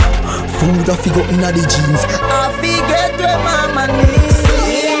mean. Food of go in the jeans. I forget where mama needs.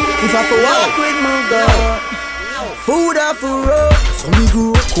 If I for walk with my God, food of a road. So me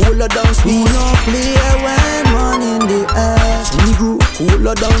grew cooler down, we no play when man in the air. So me grew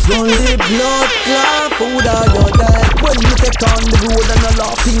cooler down, run the blood clot. Food of your dead. When you take on the road and a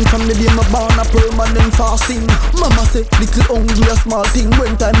laughing, from the day my born a permanent fasting. Mama say little hungry a small thing.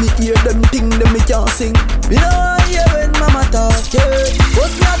 When time me hear them thing, them me can't sing. You know I hear when mama talk, yeah.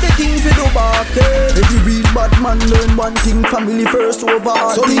 What's not the thing for do back, yeah. Every real bad man learn one thing, family first over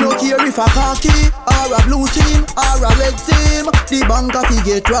all. So me no care if a khaki, or a blue team, or a red team. The bank a fi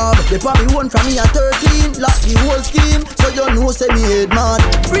get robbed. They probably won from me at 13. Lock the whole scheme, so you know say me head mad.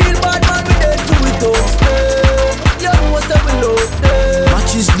 Real bad man we dead to it up, you know say we love them.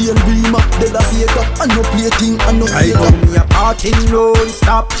 Matches the Beamer, they la fake up, and no plating, and no fake up. Me a party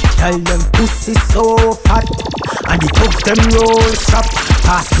non-stop. Tell them pussy so fat, and the thugs them roll stop.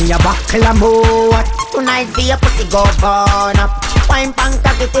 Pass me a buckle of more. Tonight for your pussy go burn up. Wine pan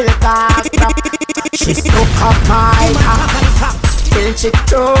cocky till cock drop. She stuck up my cock till she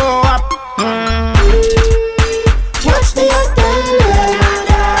throw up. Watch the hotel and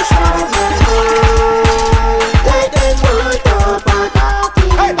dash out the door. Let them put up a cocky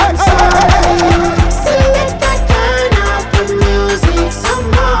inside. Selector turn up the music some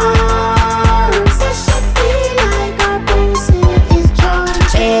more. So she feel like her pussy is drunk.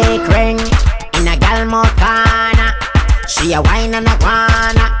 Shake ring in a gal corner. She a wine and a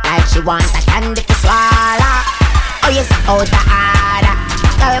guana like she want a candy to swallow. Oh yes, out the order.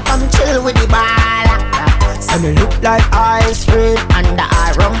 Girl come chill with the baller. So me look like ice cream under a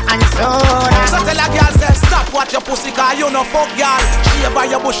rum and soda. So tell a girl say stop what your pussy cause you no fuck girl. Shave by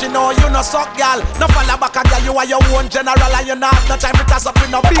your bushy no you no suck girl. No follow back a girl you are your own general and you not have no time to toss up in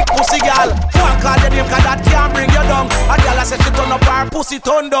no big pussy girl. One call your name cause that can't bring you down. A girl a say she turn up her pussy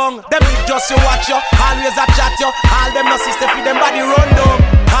turn down. Them if just you watch you, always a chat you. All them no sister fi them body run down.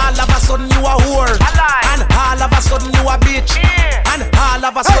 All of a sudden you a whore, and all of a sudden you a bitch, and all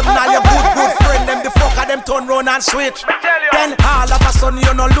of a sudden all your good and switch. Then all of a sudden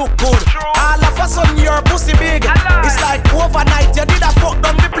you no look good. All of a sudden your pussy big. It's like overnight you did a fuck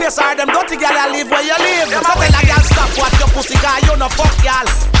down the place. Or them dirty girl you live where you live. So tell a girl stop what your pussy guy, you no fuck y'all.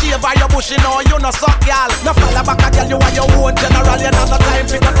 Shave your bushy now, you no suck y'all. No follow back a girl, you want your own general. You not no time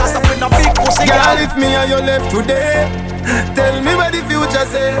to go toss up with no big pussy girl. Girl, if me and you left today, tell me what the future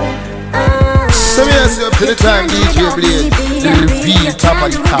say. So me ask you up to the time, DJ Blaze. The repeat top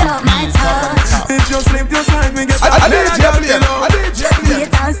of the top. If you sleep, just like me get I DJ Blaze.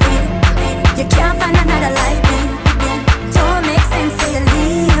 Wait and see. You can't find another like me. Don't make sense till you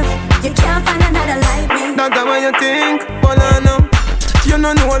leave. You can't find another like me. Not that what you think, but I know you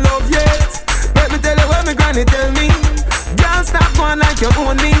don't know love yet. Let me tell you what my granny tell me. Girl, stop going like you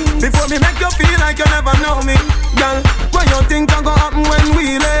own me. Before me make you feel like you never know me. Girl, what you think can go happen when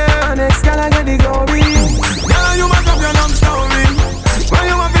we live? Next girl I get the glory. Girl, you must have your love story. What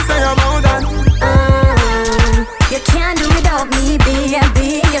you want to say about that? You can't do without me,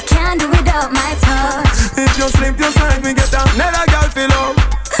 baby. You can't do without my touch. If you sleep, just like me get down. Let a girl feel up.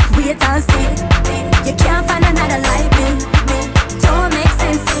 Wait and see. You can't find another like me. Don't make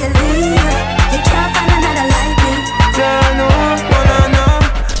sense till you leave. You can't find another like me. I know, what I know.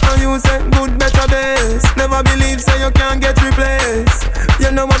 And you say good, better, best. Never believe say you can't get replaced.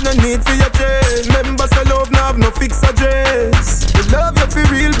 You know what no need for your trade. Members of love now have no fixed address. The love you feel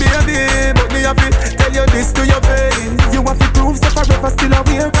real, baby. But me have to tell you this to your face. You have to prove so forever still a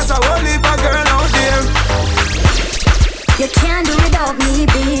weird. Cause I won't leave a girl out there. You can't do without me,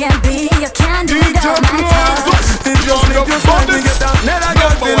 baby. You can't do without my touch. If you sleep, just like me get down. Let a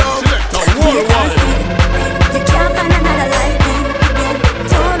girl feel up. You can't find another like me.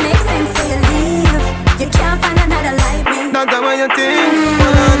 Don't make sense till you leave. You can't find another like me. Not that what you think,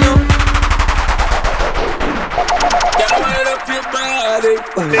 but I know. Yo,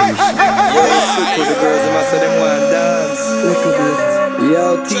 the girls in my say them want dance. Little bit. Yo,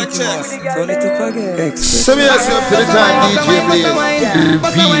 teach us. Turn it up again. So me ask you up to the time, DJ Blaze.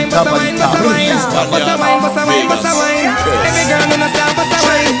 Repeat top of the top. Every girl in a style, but I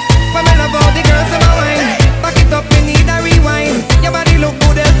wine. When me love all the girls in my wine. Back it up, me need a rewind. Your body look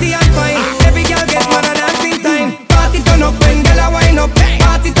good, healthy and fine. Every girl get mad at dancing time. Party turn up when girl a wine up.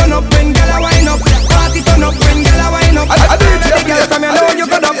 Party turn up when girl a wine up. Party turn up when girl a wine up. All of the girls from you know you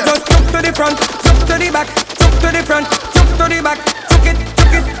got up. Just jump to the front, jump to the back, jump to the front, jump to the back. Chuck it,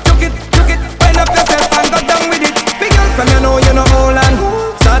 chuck it, chuck it, chuck it. Wind up yourself and go down with it. Big girl from you know hold on.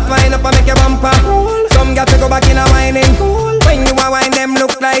 Start wind up and make your bumper. Some girls go back in a whining. When you a wine, them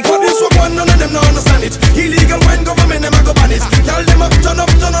look like. But this one, none of them don't understand it. Illegal wine government, them a go ban it. Tell them up, turn up,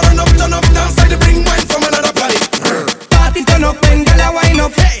 turn up, turn up. Downside they bring wine from another planet. Party turn up when girl a wine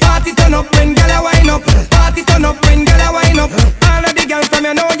up. Party turn up when girl a wine up. Party turn up when girl a wine up. All of the girls from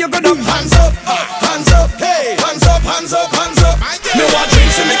you know you good up. Hands up, hands up, hey, hands up, hands up, hands up. Me want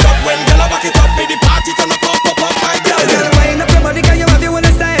drinks in me cup when girl a back it up. Me the party turn up, my girl. Girl, wind up your body 'cause you have you in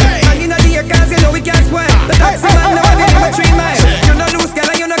the style. And you know the air 'cause you know we can't spoil. The taxi man now have you in a 3 mile. You no lose girl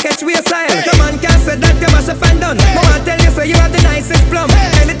and you no catch we style. The man can't say that you mash up and done. I want tell you so you have the nicest plum.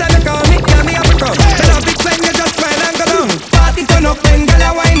 Anytime you call me, tell me have a come. The love it when you just smile and go down. Party turn up when girl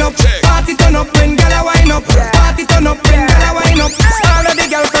a wine up. Party turn up when girl a wine up. Party turn up when girl a wine up. All of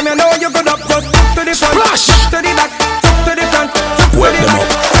the girls from you know you good up. Just up to the front, up to the back, up to the front, up to the back.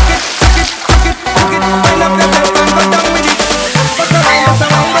 Chuck it, chuck it, chuck it, chuck it. Wind up yourself and go down with it. Bust a wine, bust a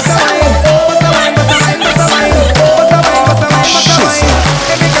wine, bust a wine. Bust a wine, bust a wine, bust a wine. Bust a wine, bust a wine, bust a wine.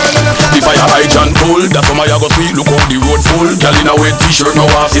 Every girl in a style. If I high and pull, that's how I go sweet. Look how the road full. Girl in a wet t-shirt, no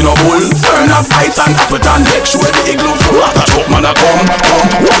half in a bull. Turn off lights and up it and make sure the igloo full. That up man a come.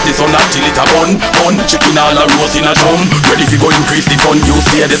 Watch this on till it a bun. Chicken all a roast in a drum. Ready to go increase the fun. You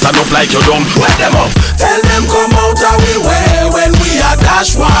stay this and up like you're dumb. Wet them up. Tell them come out how we wear when we a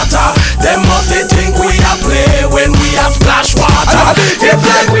dash water. Them must they think we a play when we a splash water. If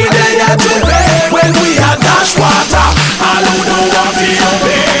like we they a to pay when we a dash water. All who don't want to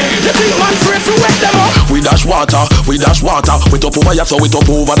obey. The big man afraid to wet them up. We dash water, we dash water. We top over ya so we top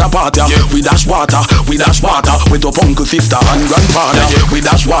over the party. We dash water, we dash water. We top uncle, sister and grandfather. We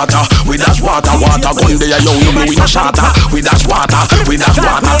dash water, we dash water. Water gun there yo, you know we no shatter. We dash water, we dash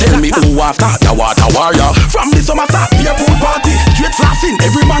water. Tell me who after the water warrior. From the summer start, be a pool party. Straight flashing,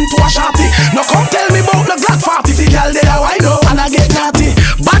 every man to a shotty. Now come tell me about the Glock 40. See girl there I know and I get naughty.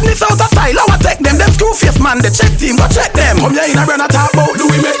 Badness out of style, I take them. Them screw face man, the check team, go check them. Come here in a run a talk about do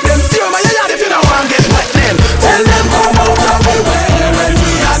we make them steal my yard if you don't want get wet them. Tell them come out of the way when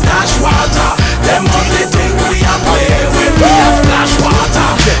we a dash water. Them must they think we a play when we a splash water.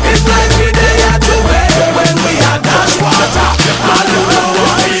 It's like we they a to pay when we a dash water. All who don't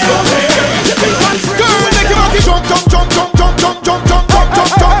want to obey. Girl, make him have to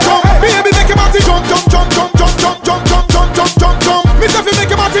say fi make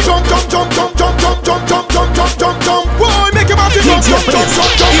your body jump, jump, jump, jump, jump, jump, jump, jump, jump, jump, jump, jump. Boy, make your body jump, jump, jump,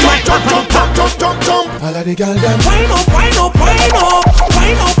 jump, jump, jump, jump, jump, jump, jump, jump. All of the girls them wind up, wind up, wind up,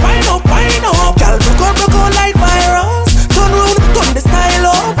 wind up, wind up, wind up. Girl, broke out like virus. Turn round, turn the style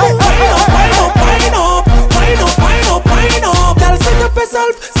up. Wind up, wind up, wind up, wind up, wind up, wind up. Girl, set up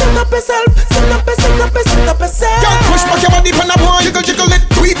yourself, set up yourself, set up yourself, set up yourself, set up yourself. Girl, push back your body pon a board, jiggle, jiggle it.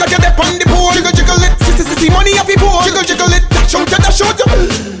 Do it like you're deep on the pole, jiggle, jiggle it. See money off your pole, jiggle, jiggle it. Dash out, dash out.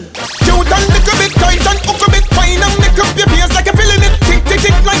 Cute and little bit tight and hook a bit fine and make up your face like you're feeling it. Tick, tick,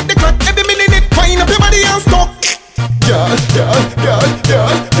 tick like the clock. Every minute it wind up your body and stop. Girl, girl, girl,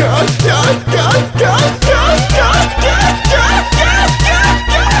 girl, girl, girl, girl, girl, girl, girl, girl, girl, girl,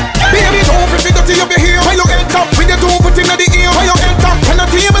 girl. Baby, don't forget to your hair. Why you head top? With your two foot in the ear. Why you head top? On a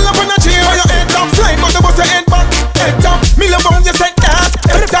table up on a chair. Why you head top? Slide but the bus your head back. Head top. Me love how you said that.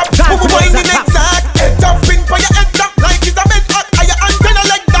 Head top. Move wine in exact. Head top. Spin for your head top. Like it's a bed hot. Are you antenna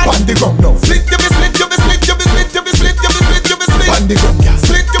like that? Bandy gum now. Split, you be split, you be split, you be split, you be split, you be split, you be split. Bandy gum, yeah.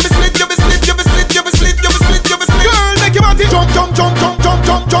 Split, you be split, you be split, you be split, you be split, you be split, you be split. Girl, make your body jump, jump, jump, jump, jump,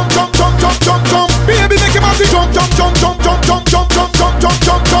 jump, jump, jump, jump, jump, jump, jump. Baby, make your body jump, jump, jump, jump, jump, jump, jump, jump, jump, jump,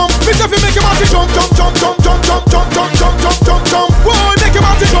 jump, jump. Bitch, if you make your body jump, jump, jump, jump, jump, jump, jump, jump, jump, jump, jump, jump. Boy, make your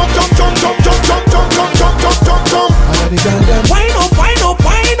body jump, jump, jump, jump, jump, jump, jump, jump, jump, jump, jump, jump. Wind up, wind up,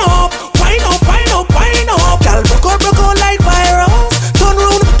 wind up, wind up, wind up, wind up. Girl, broke out like virus. Turn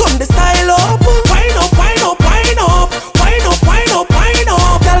round, turn the style up. Wind up, wind up, wind up, wind up, wind up, wind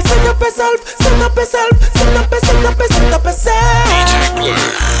up. Girl, set up yourself, set up yourself, set up yourself, set up yourself, set up yourself. DJ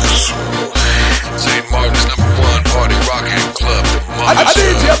Blurs, St. Martin's #1 party rockin' club. I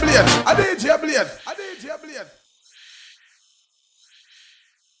DJ Blurs, I DJ